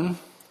then,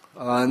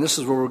 and this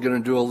is where we're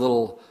going to do a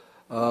little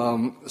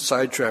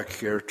sidetrack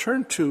here,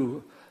 turn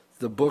to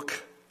the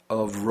book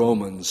of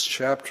Romans,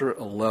 chapter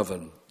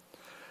 11.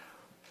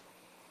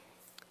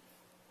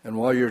 And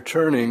while you're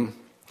turning,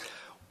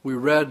 we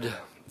read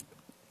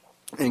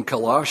in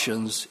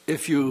Colossians,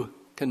 if you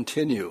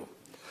continue.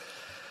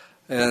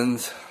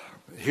 And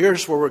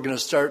here's where we're going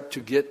to start to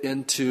get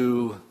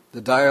into the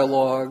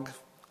dialogue,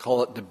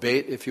 call it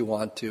debate if you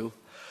want to,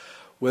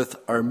 with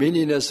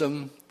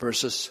Arminianism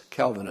versus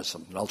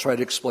Calvinism. And I'll try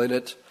to explain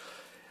it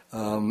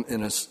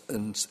as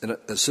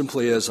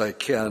simply as I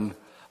can,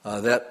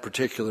 that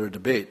particular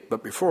debate.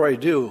 But before I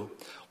do,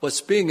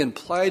 what's being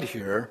implied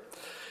here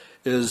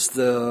is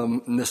the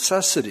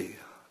necessity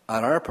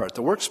on our part.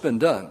 The work's been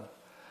done,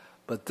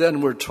 but then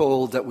we're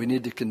told that we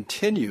need to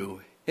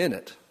continue in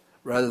it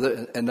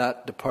and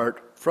not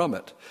depart from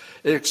it.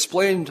 It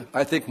explained,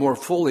 I think, more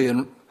fully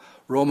in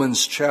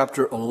Romans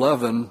chapter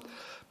 11,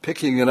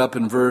 picking it up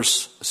in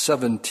verse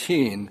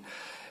 17.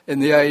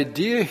 And the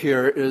idea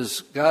here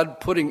is God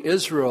putting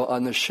Israel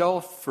on the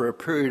shelf for a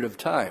period of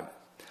time.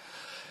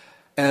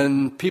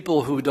 And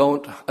people who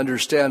don't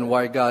understand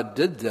why God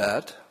did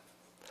that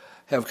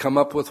have come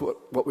up with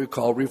what we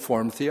call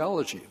Reformed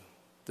theology.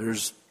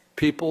 There's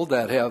people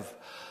that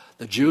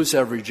the Jews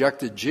have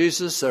rejected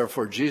Jesus,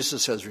 therefore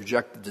Jesus has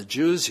rejected the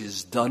Jews.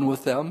 He's done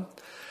with them.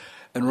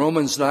 And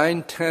Romans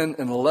 9, 10,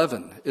 and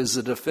 11 is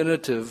the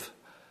definitive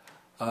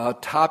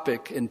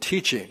topic in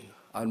teaching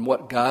on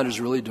what God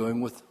is really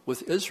doing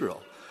with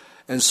Israel.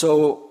 And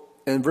so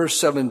in verse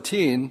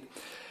 17,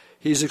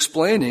 he's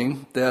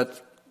explaining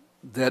that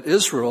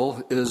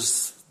Israel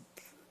is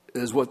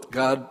what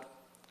God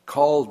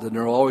called, and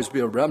there will always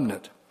be a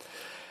remnant.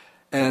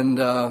 And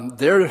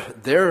they're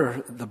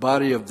the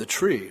body of the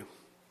tree.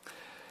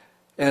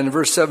 And in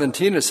verse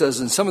 17 it says,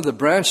 and some of the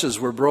branches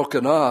were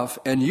broken off,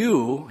 and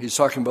you, he's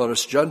talking about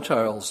us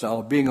Gentiles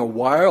now, being a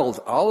wild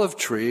olive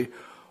tree,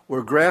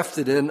 were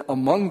grafted in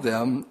among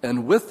them,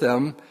 and with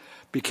them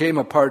became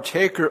a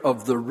partaker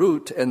of the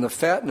root and the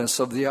fatness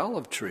of the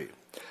olive tree.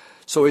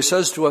 So he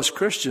says to us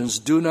Christians,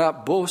 do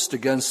not boast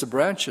against the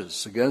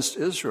branches, against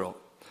Israel.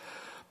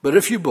 But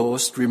if you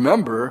boast,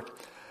 remember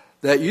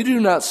that you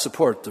do not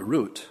support the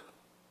root,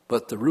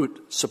 but the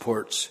root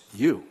supports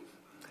you.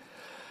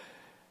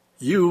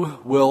 You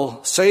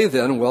will say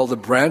then, well, the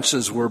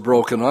branches were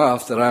broken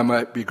off that I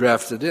might be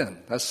grafted in.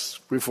 That's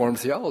Reformed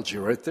theology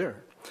right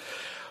there.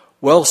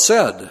 Well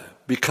said,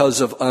 because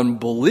of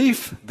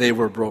unbelief they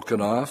were broken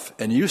off,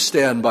 and you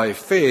stand by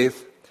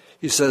faith.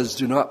 He says,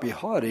 do not be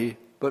haughty,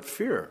 but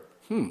fear.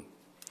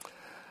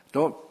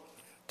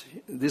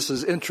 This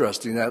is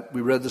interesting that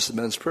we read this in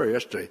men's prayer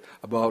yesterday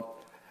about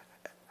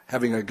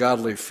having a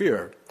godly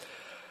fear.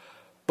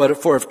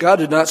 But for if God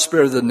did not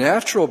spare the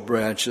natural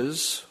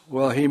branches,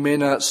 well, he may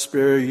not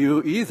spare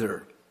you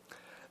either.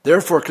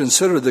 Therefore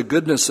consider the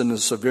goodness and the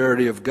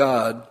severity of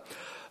God.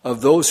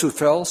 Of those who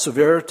fell,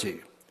 severity,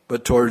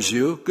 but towards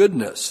you,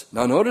 goodness.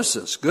 Now notice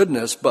this,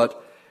 goodness,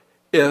 but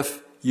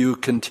if you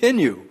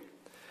continue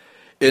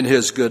in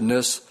his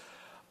goodness,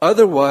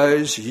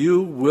 otherwise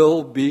you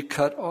will be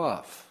cut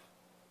off.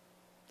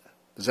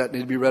 Does that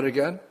need to be read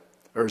again?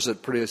 Or is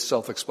it pretty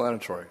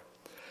self-explanatory?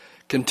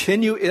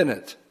 Continue in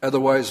it,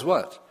 otherwise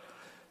what?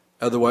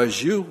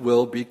 Otherwise you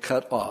will be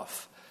cut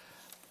off.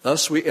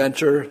 Thus we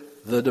enter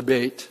the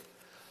debate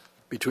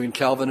between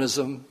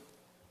Calvinism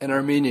and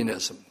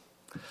Arminianism.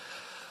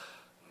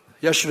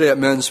 Yesterday at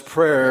men's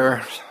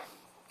prayer,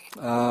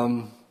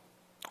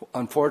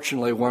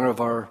 unfortunately one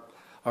of our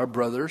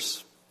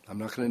brothers, I'm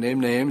not going to name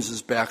names,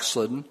 is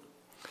backslidden.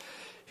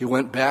 He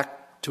went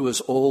back to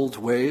his old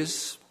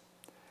ways,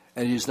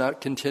 and he's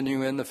not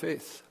continuing in the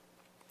faith.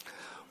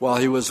 While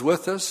he was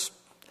with us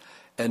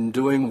and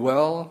doing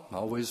well,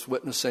 always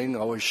witnessing,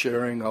 always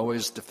sharing,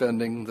 always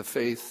defending the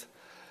faith,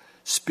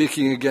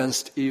 speaking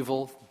against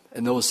evil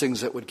and those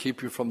things that would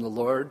keep you from the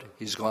Lord,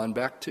 he's gone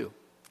back to.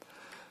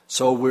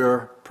 So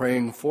we're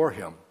praying for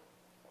him.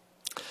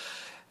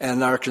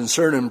 And our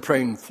concern in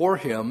praying for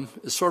him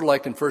is sort of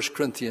like in 1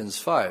 Corinthians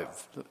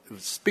 5.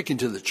 Speaking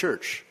to the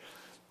church,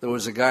 there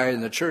was a guy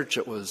in the church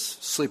that was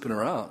sleeping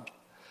around.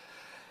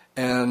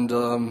 And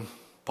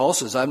Paul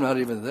says, I'm not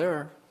even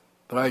there,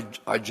 but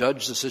I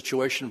judge the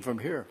situation from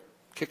here.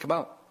 Kick him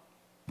out.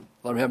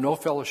 Let him have no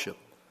fellowship.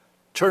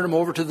 turn him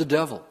over to the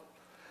devil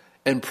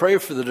and pray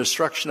for the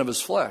destruction of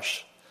his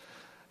flesh.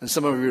 And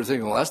some of you are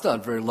thinking, well, that's not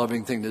a very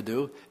loving thing to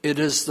do. It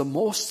is the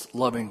most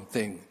loving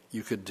thing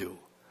you could do.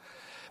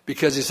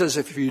 Because he says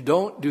if you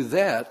don't do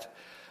that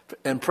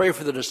and pray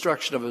for the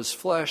destruction of his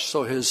flesh,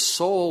 so his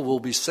soul will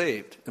be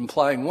saved.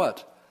 Implying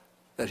what?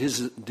 That he's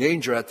in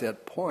danger at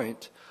that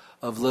point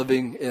of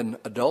living in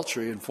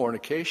adultery and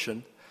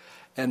fornication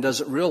and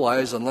doesn't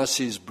realize, unless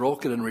he's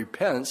broken and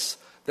repents,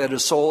 that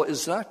his soul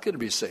is not going to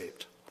be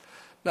saved.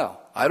 Now,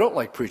 I don't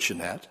like preaching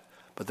that,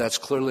 but that's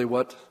clearly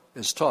what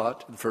is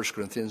taught in 1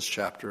 Corinthians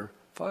chapter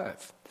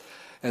 5.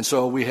 And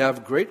so we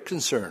have great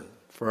concern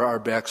for our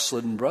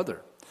backslidden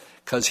brother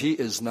because he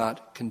is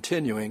not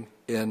continuing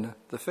in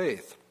the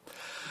faith.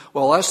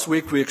 Well, last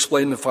week we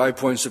explained the 5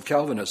 points of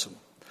Calvinism.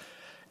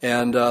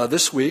 And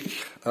this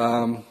week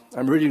I'm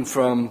reading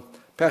from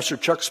Pastor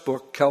Chuck's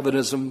book,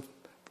 Calvinism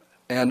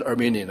and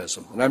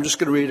Arminianism. And I'm just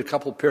going to read a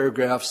couple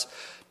paragraphs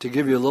to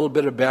give you a little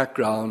bit of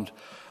background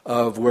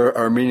of where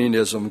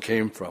Arminianism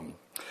came from.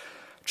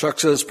 Chuck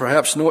says,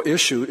 perhaps no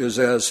issue is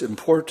as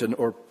important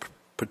or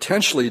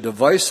potentially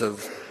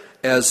divisive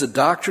as the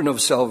doctrine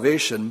of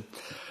salvation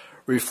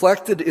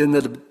reflected in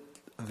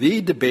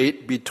the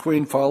debate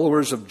between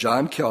followers of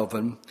John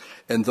Calvin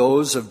and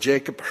those of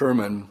Jacob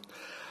Herman,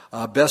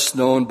 best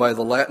known by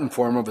the Latin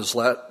form of his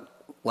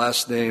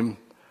last name,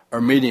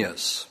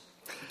 Arminius.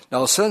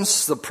 Now,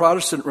 since the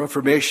Protestant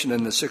Reformation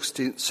in the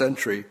 16th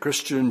century,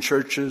 Christian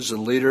churches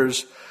and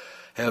leaders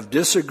have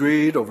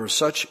disagreed over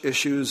such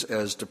issues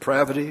as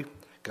depravity,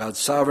 God's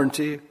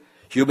sovereignty,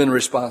 human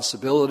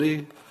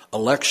responsibility,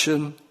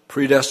 election,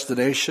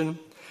 predestination,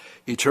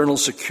 eternal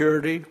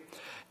security,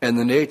 and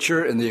the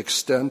nature and the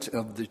extent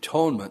of the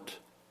atonement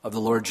of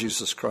the Lord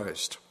Jesus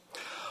Christ.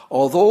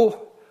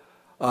 Although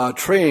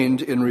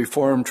trained in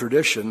Reformed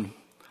tradition,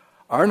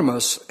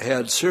 Arminius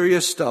had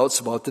serious doubts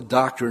about the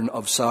doctrine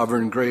of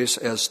sovereign grace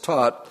as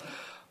taught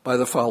by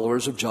the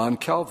followers of John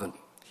Calvin.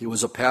 He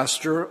was a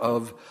pastor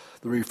of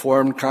the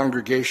Reformed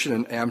congregation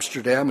in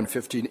Amsterdam in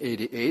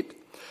 1588.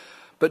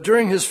 But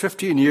during his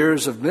 15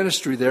 years of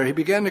ministry there, he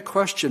began to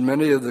question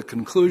many of the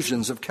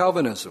conclusions of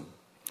Calvinism.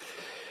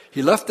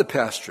 He left the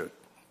pastorate,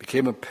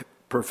 became a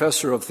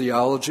professor of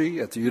theology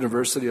at the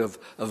University of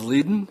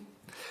Leiden.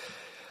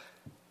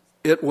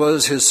 It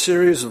was his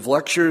series of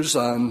lectures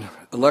on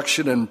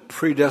election and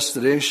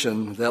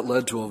predestination that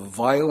led to a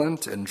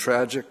violent and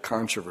tragic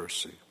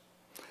controversy.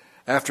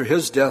 After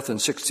his death in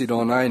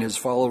 1609, his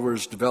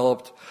followers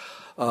developed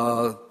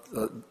the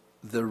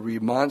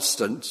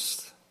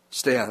Remonstrance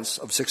stance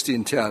of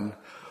 1610,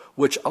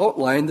 which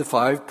outlined the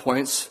 5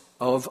 points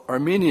of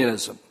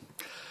Arminianism.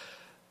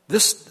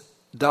 This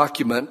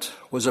document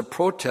was a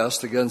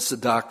protest against the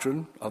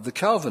doctrine of the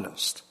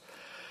Calvinist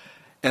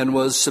and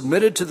was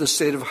submitted to the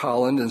state of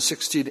Holland in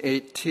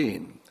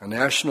 1618. A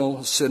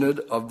national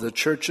synod of the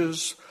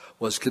churches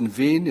was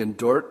convened in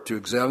Dort to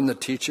examine the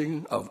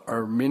teaching of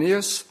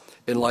Arminius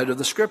in light of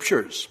the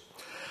Scriptures.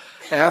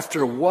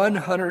 After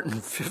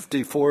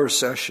 154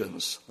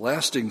 sessions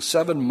lasting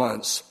 7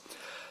 months,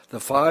 the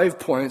 5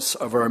 points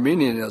of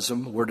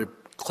Arminianism were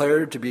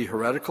declared to be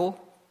heretical.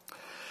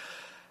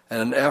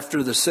 And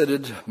after the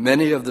synod,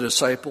 many of the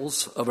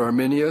disciples of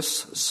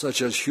Arminius,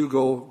 such as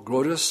Hugo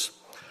Grotius,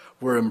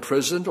 were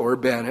imprisoned or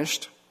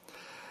banished.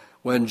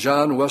 When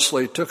John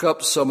Wesley took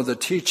up some of the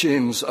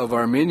teachings of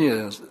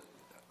Arminianism,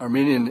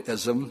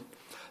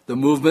 the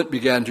movement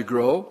began to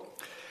grow,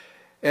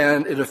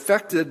 and it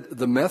affected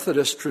the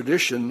Methodist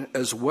tradition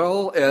as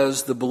well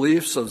as the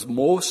beliefs of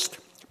most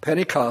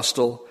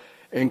Pentecostal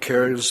and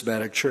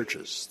charismatic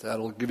churches.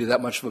 That'll give you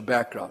that much of a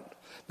background.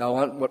 Now,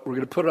 what we're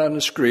going to put on the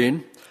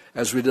screen,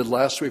 as we did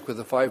last week with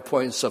the 5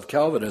 points of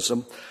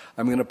Calvinism,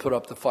 I'm going to put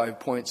up the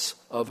 5 points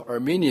of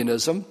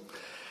Arminianism.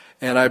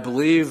 And I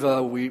believe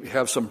we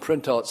have some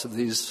printouts of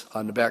these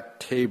on the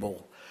back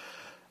table.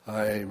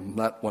 I'm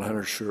not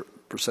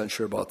 100%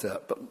 sure about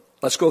that, but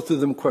let's go through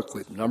them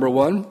quickly. Number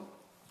 1,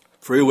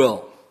 free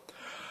will.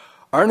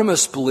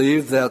 Arminius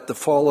believed that the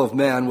fall of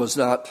man was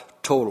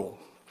not total,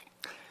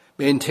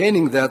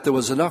 maintaining that there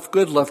was enough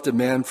good left in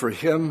man for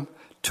him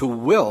to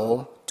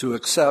will to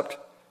accept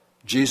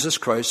Jesus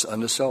Christ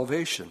unto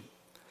salvation.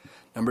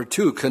 Number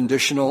 2,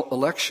 conditional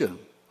election.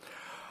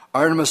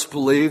 Arminius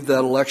believed that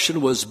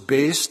election was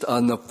based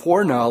on the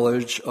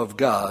foreknowledge of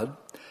God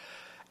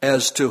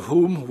as to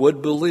whom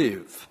would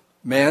believe.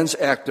 Man's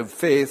act of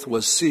faith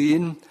was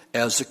seen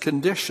as a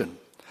condition,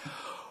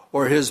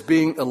 or his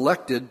being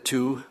elected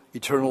to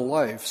eternal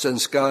life,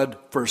 since God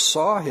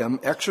foresaw him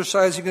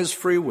exercising his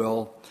free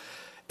will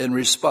in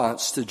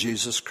response to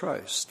Jesus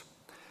Christ.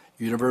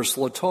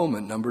 Universal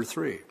atonement, number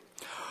 3.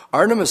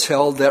 Arminius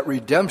held that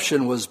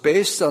redemption was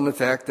based on the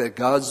fact that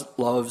God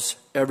loves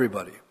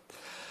everybody,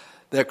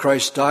 that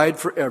Christ died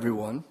for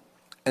everyone,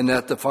 and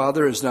that the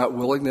Father is not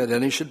willing that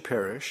any should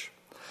perish.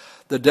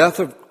 The death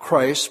of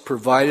Christ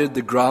provided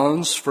the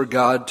grounds for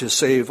God to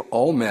save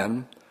all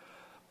men,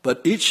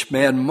 but each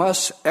man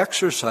must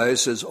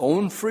exercise his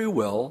own free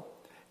will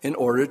in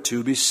order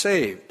to be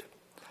saved.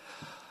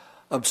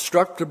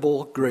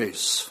 Obstructible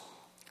grace.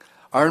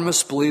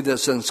 Artemis believed that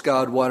since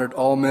God wanted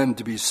all men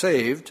to be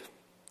saved,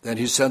 then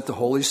he sent the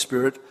Holy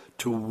Spirit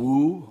to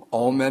woo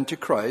all men to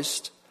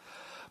Christ.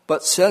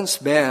 But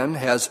since man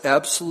has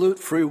absolute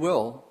free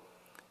will,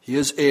 he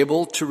is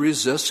able to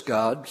resist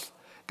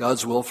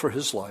God's will for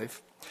his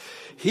life.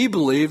 He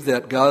believed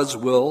that God's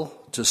will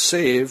to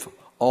save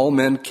all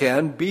men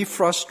can be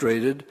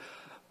frustrated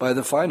by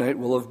the finite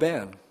will of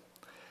man.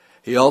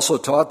 He also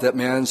taught that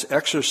man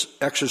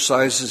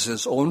exercises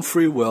his own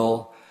free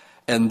will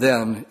and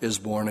then is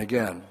born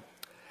again.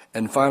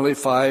 And finally,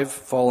 5,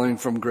 falling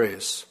from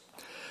grace.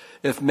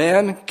 If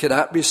man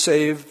cannot be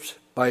saved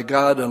by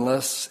God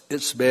unless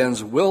it's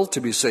man's will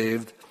to be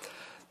saved,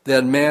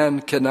 then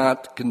man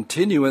cannot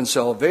continue in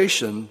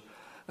salvation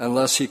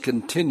unless he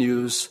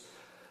continues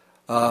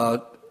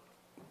to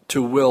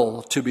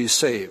will to be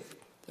saved.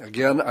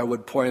 Again, I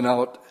would point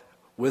out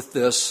with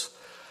this,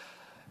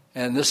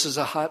 and this is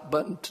a hot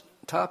button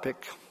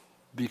topic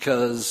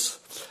because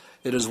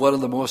it is one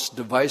of the most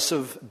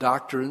divisive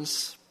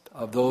doctrines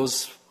of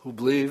those who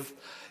believe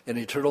in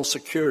eternal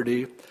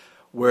security,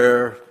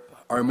 where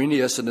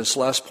Arminius, in this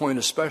last point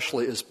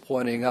especially, is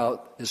pointing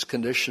out is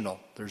conditional.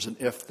 There's an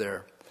if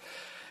there.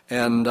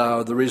 And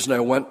the reason I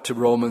went to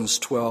Romans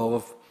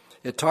 12,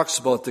 it talks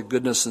about the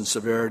goodness and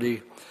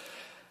severity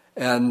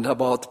and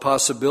about the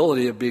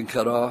possibility of being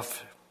cut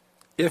off.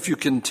 If you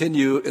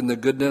continue in the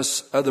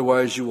goodness,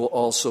 otherwise you will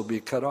also be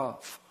cut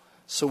off.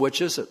 So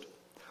which is it?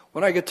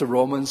 When I get to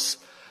Romans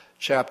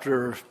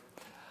chapter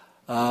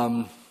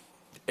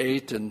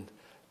 8 and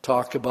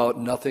talk about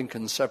nothing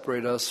can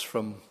separate us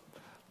from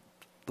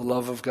the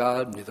love of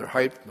God, neither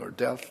height nor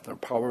depth nor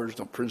powers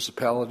nor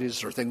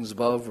principalities or things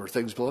above or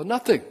things below,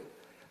 nothing.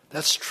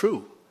 That's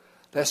true.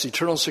 That's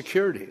eternal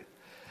security.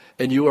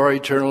 And you are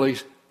eternally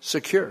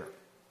secure.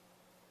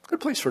 Good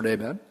place for an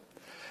amen.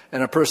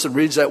 And a person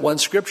reads that one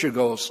scripture,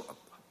 goes,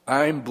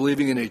 I'm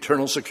believing in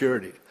eternal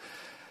security.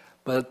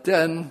 But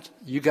then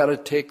you got to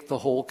take the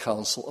whole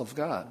counsel of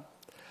God.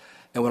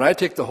 And when I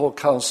take the whole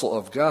counsel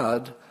of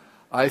God,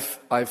 I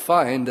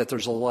find that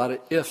there's a lot of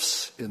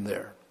ifs in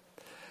there.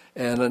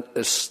 And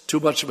it's too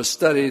much of a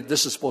study.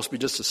 This is supposed to be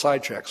just a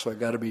sidetrack, so I've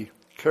got to be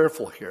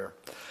careful here.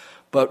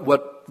 But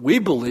what we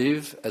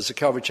believe as the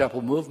Calvary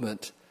Chapel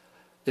movement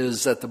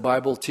is that the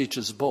Bible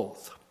teaches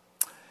both.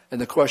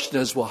 And the question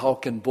is, well, how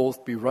can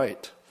both be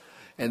right?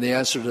 And the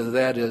answer to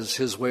that is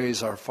his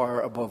ways are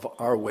far above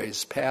our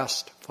ways,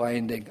 past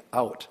finding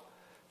out.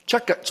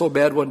 Chuck got so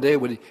bad one day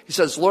when he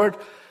says, Lord,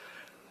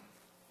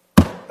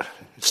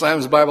 he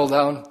slams the Bible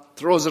down,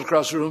 throws it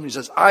across the room. He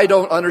says, I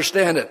don't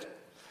understand it.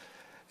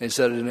 And he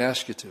said, I didn't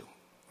ask you to.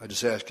 I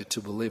just asked you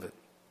to believe it.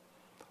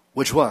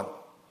 Which one?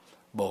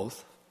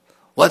 Both.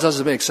 Well, that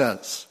doesn't make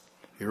sense.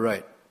 You're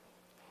right.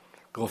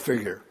 Go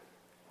figure.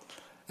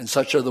 And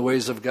such are the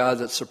ways of God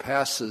that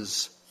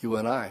surpasses you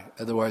and I.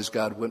 Otherwise,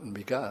 God wouldn't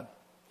be God.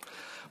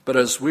 But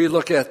as we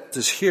look at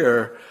this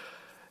here,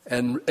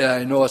 and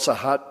I know it's a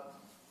hot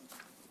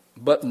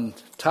button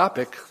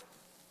topic,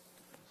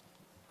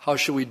 how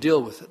should we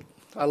deal with it?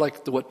 I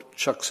like what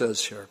Chuck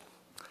says here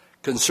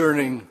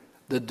concerning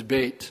the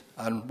debate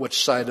on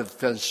which side of the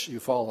fence you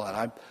fall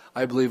on.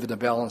 I believe in the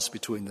balance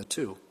between the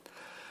two.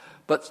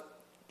 But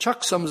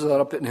Chuck sums it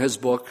up in his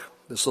book,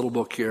 this little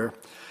book here.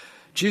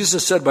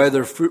 Jesus said, by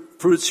their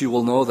fruits you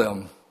will know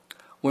them.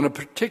 When a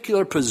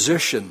particular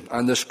position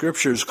on the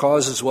scriptures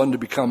causes one to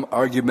become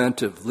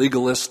argumentative,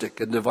 legalistic,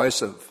 and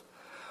divisive,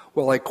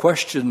 well, I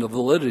question the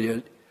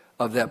validity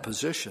of that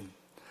position.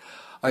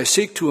 I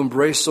seek to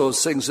embrace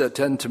those things that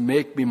tend to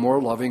make me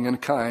more loving and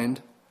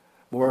kind,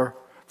 more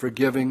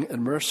forgiving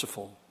and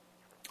merciful.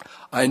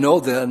 I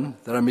know then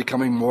that I'm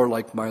becoming more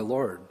like my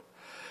Lord.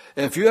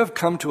 And if you have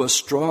come to a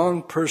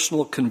strong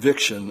personal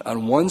conviction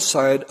on one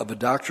side of a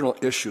doctrinal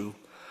issue,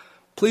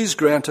 please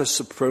grant us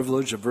the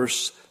privilege of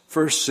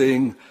first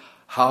seeing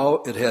how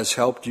it has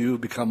helped you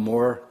become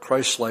more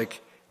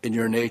Christ-like in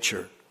your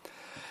nature.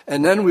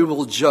 And then we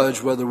will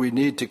judge whether we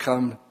need to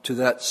come to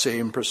that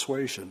same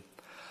persuasion.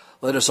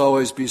 Let us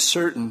always be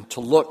certain to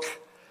look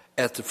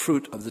at the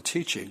fruit of the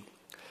teaching.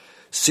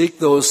 Seek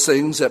those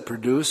things that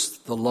produce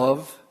the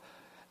love,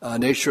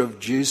 nature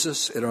of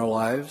Jesus in our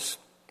lives.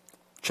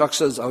 Chuck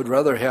says, I would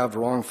rather have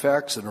wrong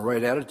facts and a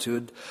right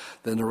attitude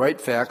than the right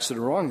facts and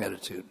a wrong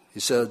attitude. He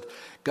said,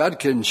 God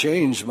can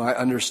change my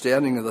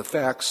understanding of the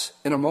facts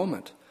in a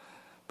moment,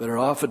 but it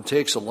often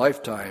takes a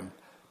lifetime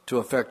to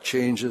affect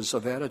changes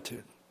of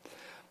attitude.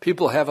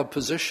 People have a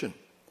position,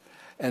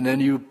 and then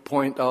you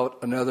point out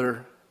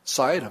another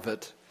side of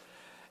it,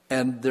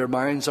 and their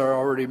minds are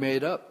already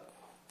made up.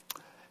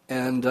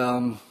 And,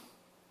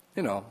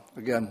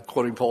 again,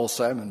 quoting Paul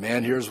Simon,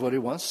 man hears what he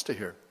wants to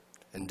hear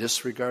and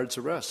disregards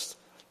the rest.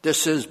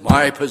 This is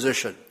my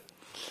position,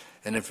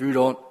 and if you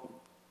don't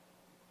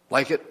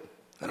like it,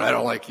 then I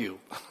don't like you.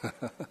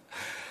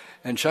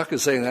 And Chuck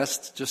is saying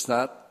that's just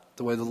not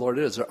the way the Lord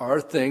is. There are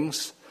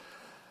things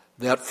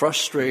that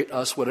frustrate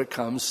us when it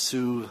comes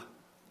to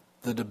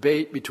the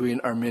debate between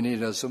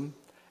Arminianism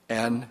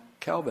and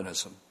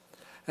Calvinism.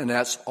 And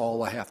that's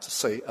all I have to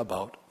say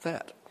about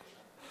that.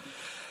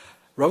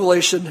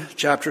 Revelation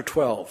chapter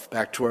 12.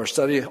 Back to our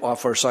study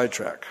off our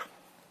sidetrack.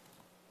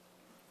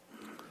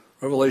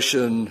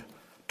 Revelation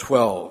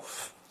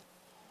 12.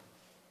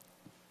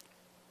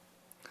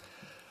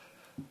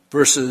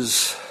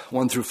 Verses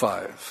 1 through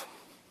 5.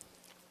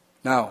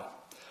 Now,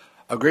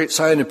 a great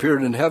sign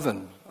appeared in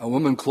heaven, a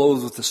woman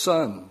clothed with the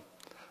sun,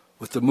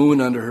 with the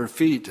moon under her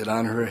feet, and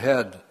on her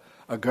head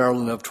a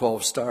garland of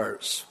 12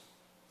 stars.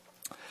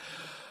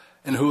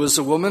 And who is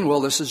the woman? Well,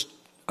 this is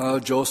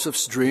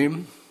Joseph's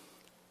dream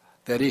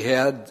that he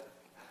had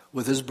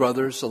with his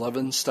brothers,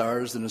 11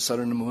 stars and the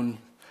sun and the moon.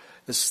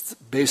 It's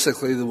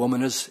basically the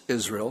woman is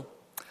Israel.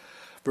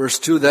 Verse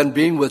 2, then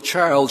being with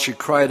child, she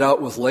cried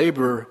out with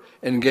labor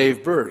and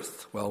gave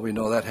birth. Well, we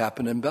know that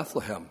happened in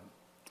Bethlehem.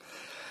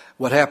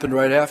 What happened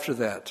right after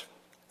that?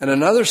 And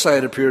another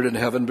sight appeared in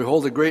heaven.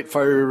 Behold, a great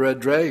fiery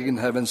red dragon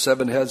having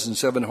 7 heads and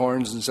 7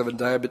 horns and 7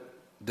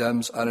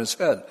 diadems on his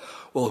head.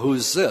 Well,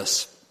 who's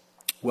this?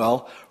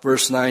 Well,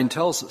 verse 9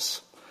 tells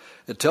us.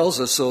 It tells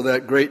us, so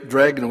that great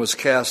dragon was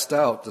cast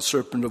out, the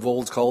serpent of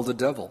old called the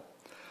devil.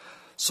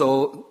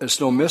 So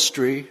it's no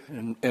mystery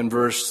in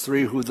verse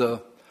 3 who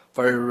the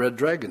fiery red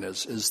dragon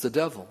is the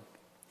devil.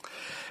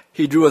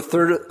 He drew a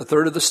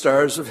third of the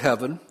stars of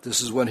heaven.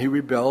 This is when he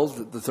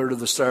rebelled. The third of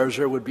the stars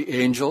there would be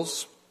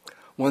angels.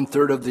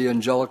 1/3 of the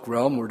angelic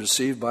realm were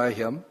deceived by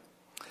him.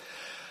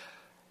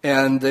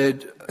 And they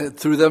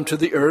threw them to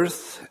the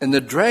earth. And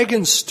the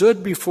dragon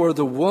stood before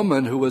the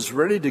woman who was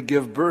ready to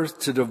give birth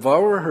to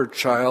devour her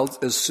child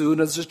as soon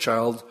as the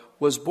child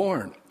was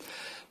born.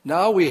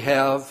 Now we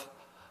have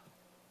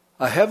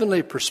a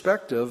heavenly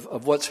perspective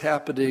of what's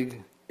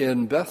happening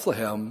in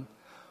Bethlehem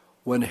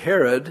when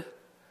Herod,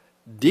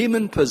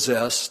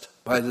 demon-possessed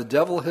by the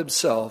devil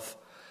himself,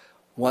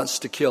 wants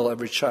to kill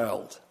every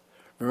child.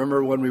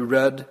 Remember when we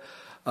read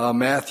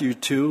Matthew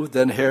 2,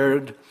 then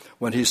Herod,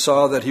 when he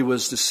saw that he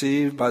was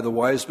deceived by the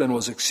wise men,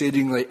 was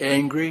exceedingly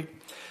angry,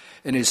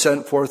 and he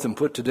sent forth and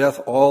put to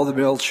death all the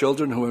male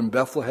children who were in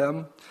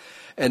Bethlehem,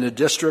 and a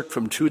district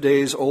from 2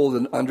 days old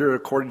and under,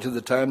 according to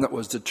the time that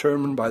was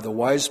determined by the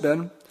wise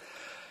men.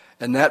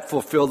 And that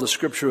fulfilled the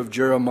scripture of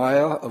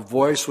Jeremiah. A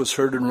voice was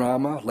heard in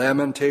Ramah,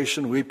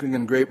 lamentation, weeping,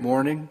 and great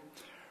mourning.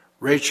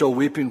 Rachel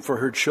weeping for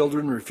her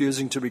children,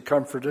 refusing to be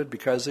comforted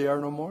because they are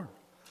no more.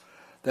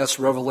 That's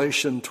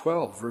Revelation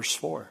 12, verse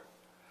 4.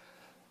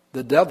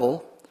 The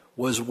devil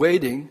was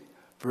waiting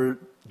for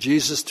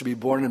Jesus to be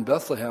born in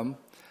Bethlehem.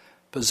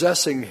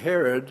 Possessing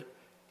Herod,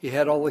 he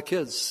had all the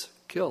kids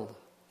killed.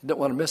 He didn't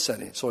want to miss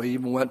any, so he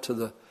even went to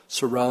the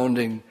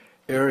surrounding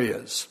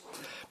areas.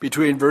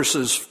 Between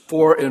verses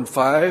 4 and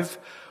 5,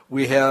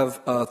 we have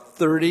a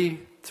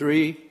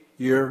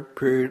 33-year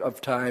period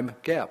of time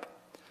gap,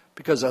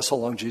 because that's how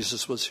long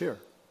Jesus was here.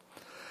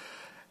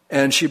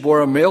 And she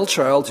bore a male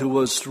child who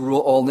was to rule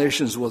all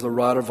nations with a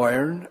rod of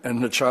iron,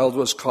 and the child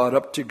was caught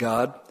up to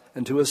God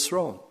and to his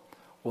throne.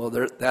 Well,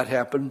 that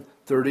happened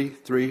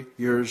 33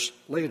 years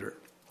later.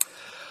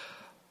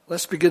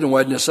 Let's begin to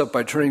widen this up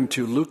by turning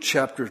to Luke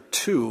chapter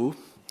 2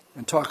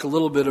 and talk a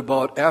little bit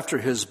about after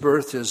his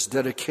birth, his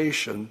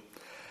dedication.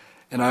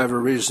 And I have a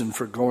reason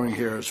for going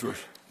here as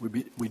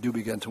we do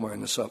begin to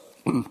wind this up.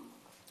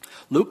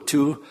 Luke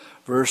 2,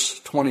 verse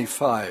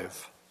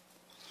 25.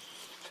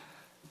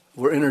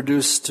 We're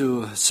introduced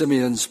to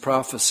Simeon's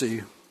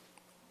prophecy.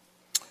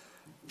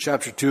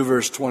 Chapter 2,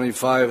 verse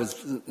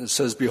 25, it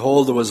says,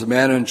 behold, there was a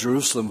man in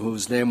Jerusalem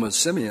whose name was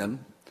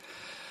Simeon.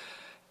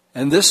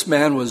 And this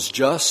man was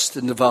just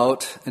and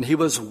devout, and he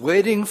was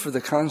waiting for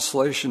the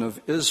consolation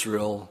of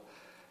Israel,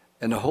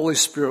 and the Holy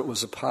Spirit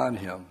was upon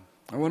him.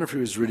 I wonder if he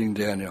was reading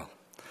Daniel.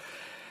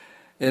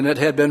 And it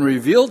had been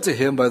revealed to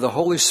him by the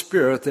Holy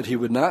Spirit that he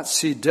would not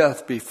see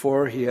death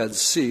before he had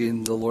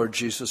seen the Lord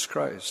Jesus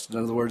Christ.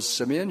 In other words,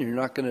 Simeon, you're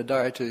not going to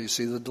die till you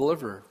see the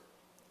deliverer.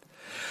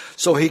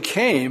 So he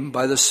came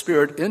by the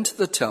Spirit into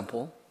the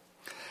temple,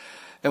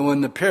 and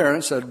when the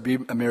parents, that would be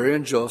Mary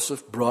and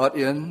Joseph, brought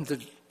in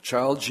the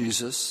child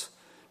Jesus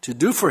to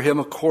do for him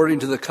according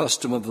to the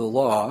custom of the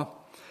law,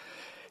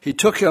 he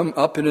took him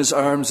up in his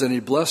arms and he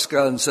blessed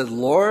God and said,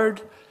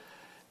 Lord,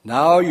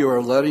 now you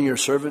are letting your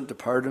servant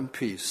depart in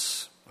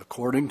peace,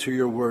 according to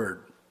your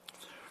word.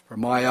 For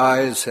my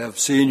eyes have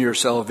seen your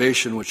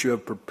salvation, which you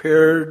have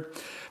prepared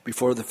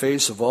before the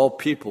face of all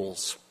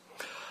peoples,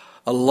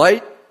 a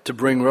light to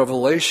bring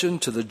revelation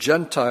to the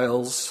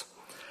Gentiles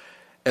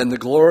and the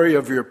glory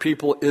of your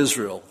people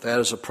Israel. That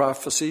is a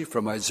prophecy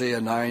from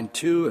Isaiah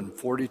 9:2 and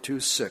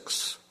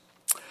 42:6.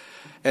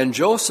 And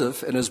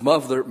Joseph and his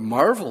mother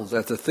marveled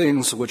at the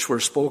things which were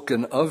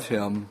spoken of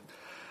him.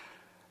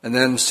 And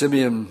then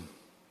Simeon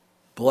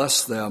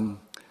blessed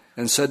them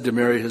and said to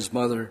Mary his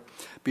mother,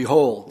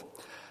 behold,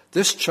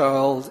 this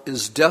child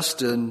is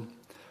destined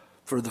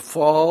for the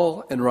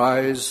fall and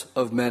rise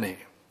of many.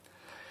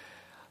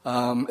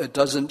 It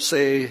doesn't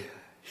say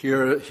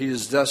here he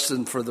is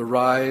destined for the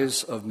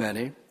rise of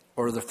many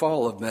or the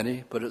fall of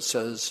many, but it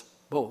says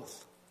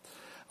both.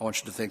 I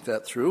want you to think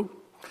that through.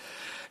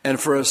 And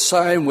for a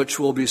sign which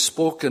will be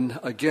spoken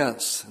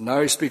against.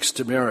 Now he speaks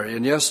to Mary.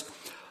 And yes,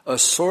 a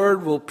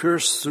sword will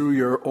pierce through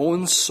your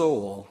own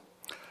soul,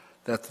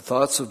 that the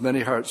thoughts of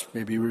many hearts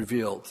may be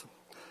revealed.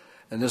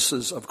 And this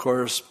is, of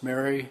course,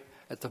 Mary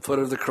at the foot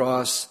of the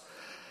cross,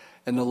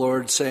 and the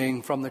Lord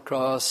saying from the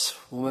cross,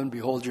 "Woman,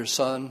 behold your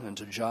son," and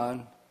to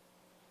John,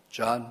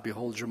 "John,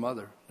 behold your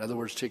mother." In other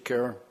words, take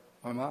care of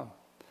my mom.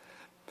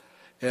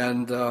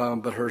 And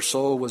but her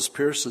soul was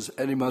pierced as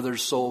any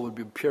mother's soul would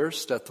be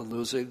pierced at the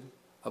losing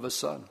of a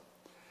son.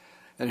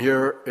 And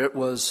here it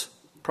was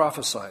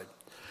prophesied.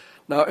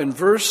 Now in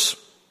verse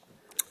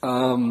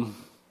go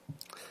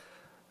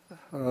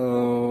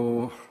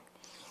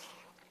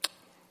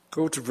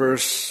to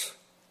verse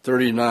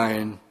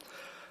 39.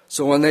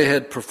 So when they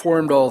had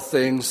performed all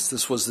things,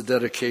 this was the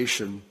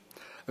dedication,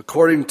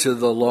 according to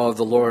the law of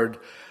the Lord,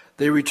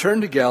 they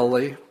returned to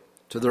Galilee,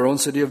 to their own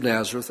city of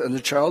Nazareth, and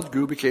the child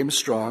grew, became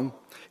strong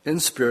in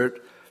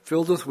spirit,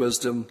 filled with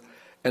wisdom,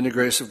 and the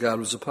grace of God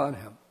was upon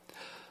him.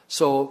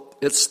 So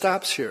it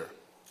stops here.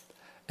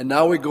 And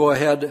now we go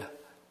ahead.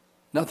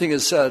 Nothing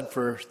is said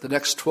for the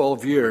next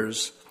 12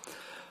 years.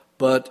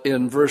 But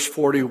in verse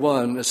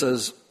 41, it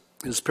says,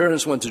 his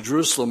parents went to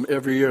Jerusalem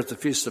every year at the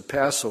feast of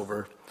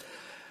Passover.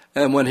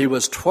 And when he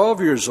was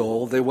 12 years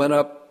old, they went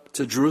up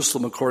to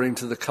Jerusalem according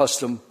to the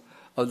custom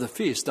of the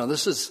feast. Now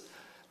this is,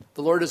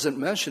 the Lord isn't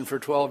mentioned for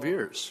 12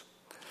 years.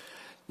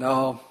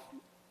 Now,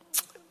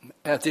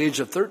 at the age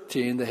of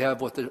 13, they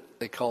have what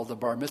they call the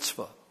bar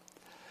mitzvah.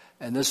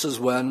 And this is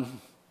when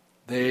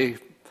they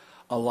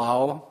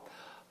allow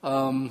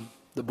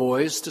the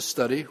boys to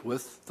study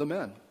with the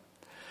men.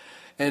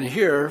 And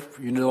here,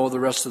 you know the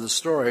rest of the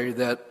story,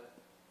 that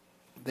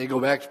they go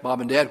back,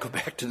 mom and dad go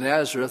back to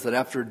Nazareth, and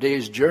after a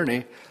day's journey,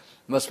 it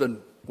must have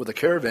been with a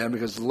caravan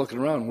because they're looking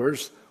around,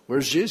 where's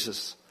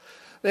Jesus?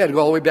 They had to go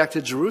all the way back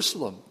to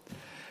Jerusalem.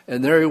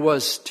 And there he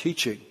was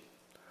teaching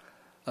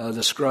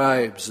the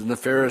scribes and the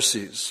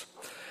Pharisees.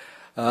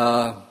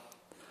 Of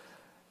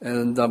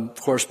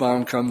course,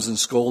 mom comes and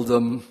scolds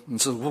them and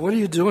says, well, what are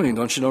you doing?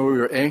 Don't you know we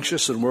were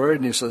anxious and worried?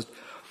 And he says,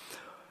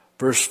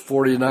 verse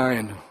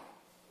 49,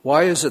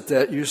 why is it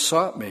that you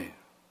sought me?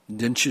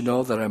 Didn't you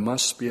know that I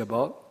must be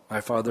about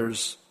my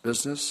Father's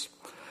business?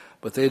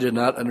 But they did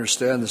not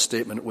understand the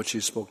statement which he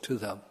spoke to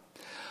them.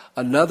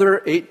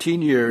 Another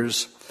 18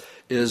 years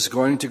is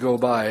going to go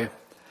by,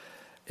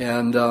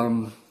 and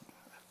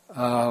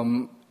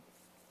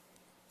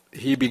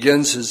he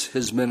begins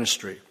his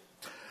ministry.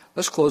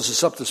 Let's close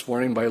this up this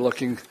morning by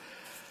looking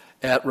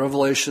at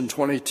Revelation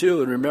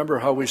 22, and remember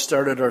how we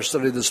started our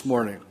study this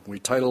morning. We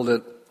titled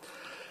it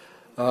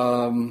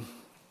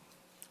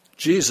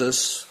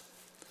Jesus,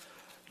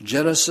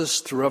 Genesis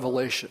to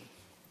Revelation.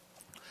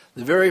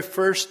 The very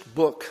first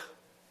book,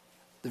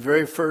 the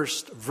very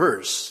first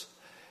verse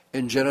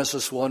in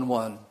Genesis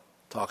 1:1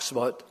 talks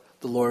about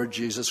the Lord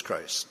Jesus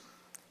Christ.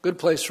 Good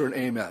place for an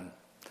amen.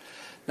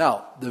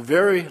 Now, the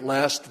very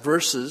last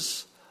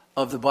verses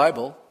of the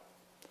Bible,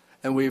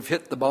 and we've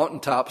hit the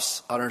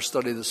mountaintops on our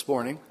study this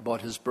morning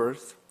about his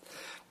birth,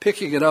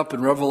 picking it up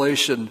in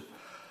Revelation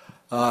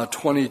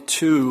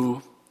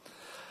 22,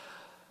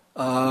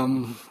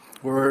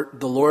 where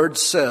the Lord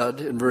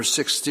said in verse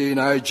 16,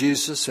 I,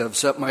 Jesus, have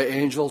sent my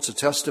angel to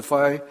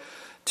testify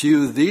to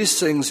you these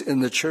things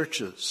in the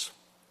churches.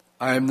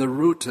 I am the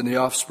root and the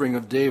offspring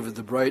of David,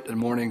 the bright and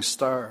morning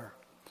star.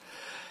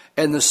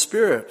 And the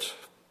Spirit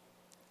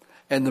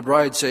and the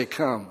bride say,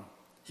 come.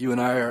 You and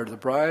I are the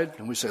bride,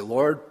 and we say,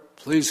 Lord,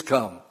 please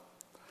come.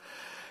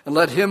 And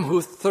let him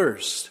who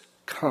thirsts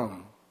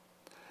come.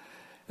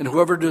 And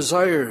whoever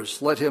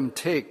desires, let him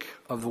take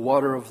of the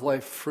water of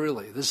life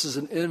freely. This is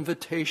an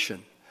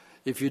invitation.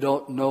 If you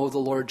don't know the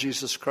Lord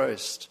Jesus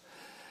Christ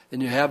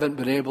and you haven't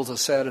been able to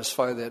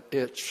satisfy that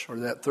itch or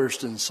that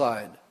thirst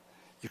inside,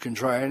 you can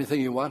try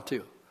anything you want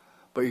to,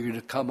 but you're going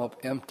to come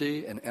up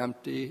empty and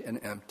empty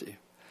and empty.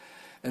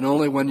 And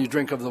only when you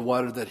drink of the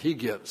water that he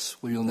gives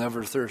will you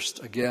never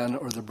thirst again,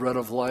 or the bread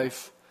of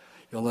life,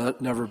 you'll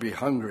never be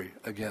hungry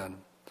again.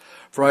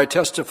 For I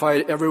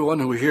testify to everyone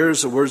who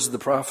hears the words of the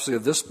prophecy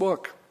of this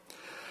book.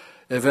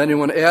 If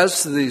anyone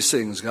adds to these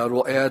things, God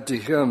will add to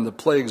him the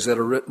plagues that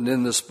are written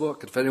in this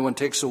book. If anyone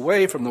takes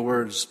away from the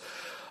words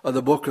of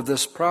the book of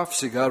this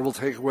prophecy, God will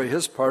take away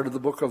his part of the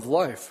book of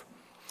life,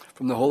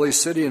 from the holy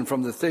city and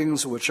from the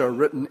things which are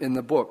written in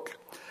the book.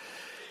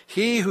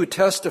 He who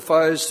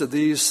testifies to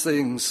these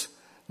things,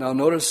 now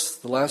notice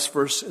the last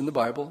verse in the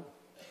Bible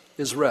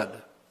is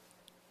red.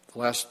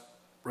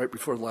 Right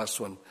before the last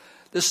one.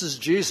 This is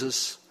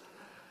Jesus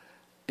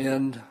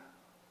in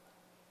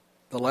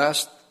the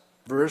last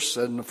verse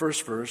and the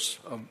first verse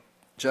of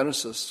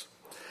Genesis.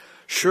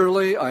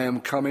 Surely I am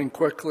coming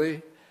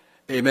quickly.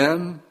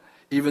 Amen.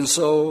 Even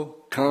so,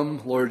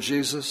 come, Lord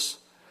Jesus.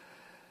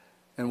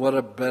 And what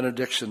a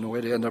benediction, the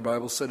way to end our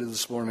Bible study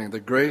this morning. The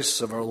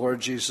grace of our Lord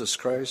Jesus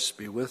Christ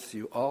be with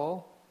you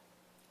all.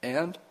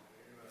 And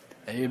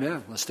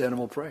amen. Let's stand and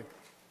we'll pray.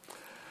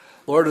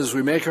 Lord, as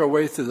we make our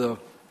way through the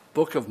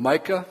book of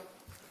Micah,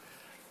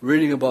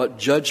 reading about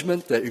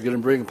judgment that you're going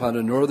to bring upon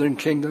the northern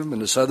kingdom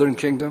and the southern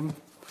kingdom,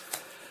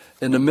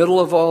 in the middle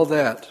of all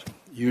that,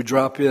 you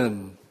drop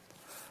in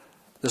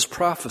this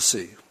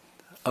prophecy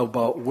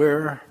about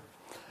where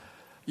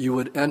you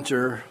would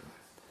enter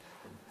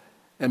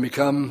and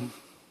become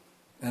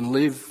and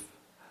leave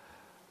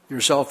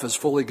yourself as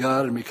fully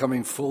God and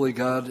becoming fully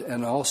God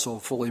and also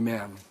fully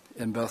man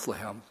in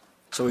Bethlehem.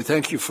 So we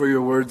thank you for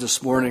your word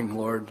this morning,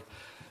 Lord.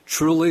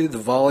 Truly, the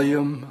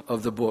volume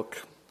of the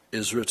book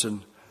is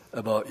written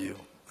about you.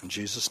 In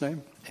Jesus'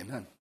 name,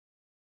 amen.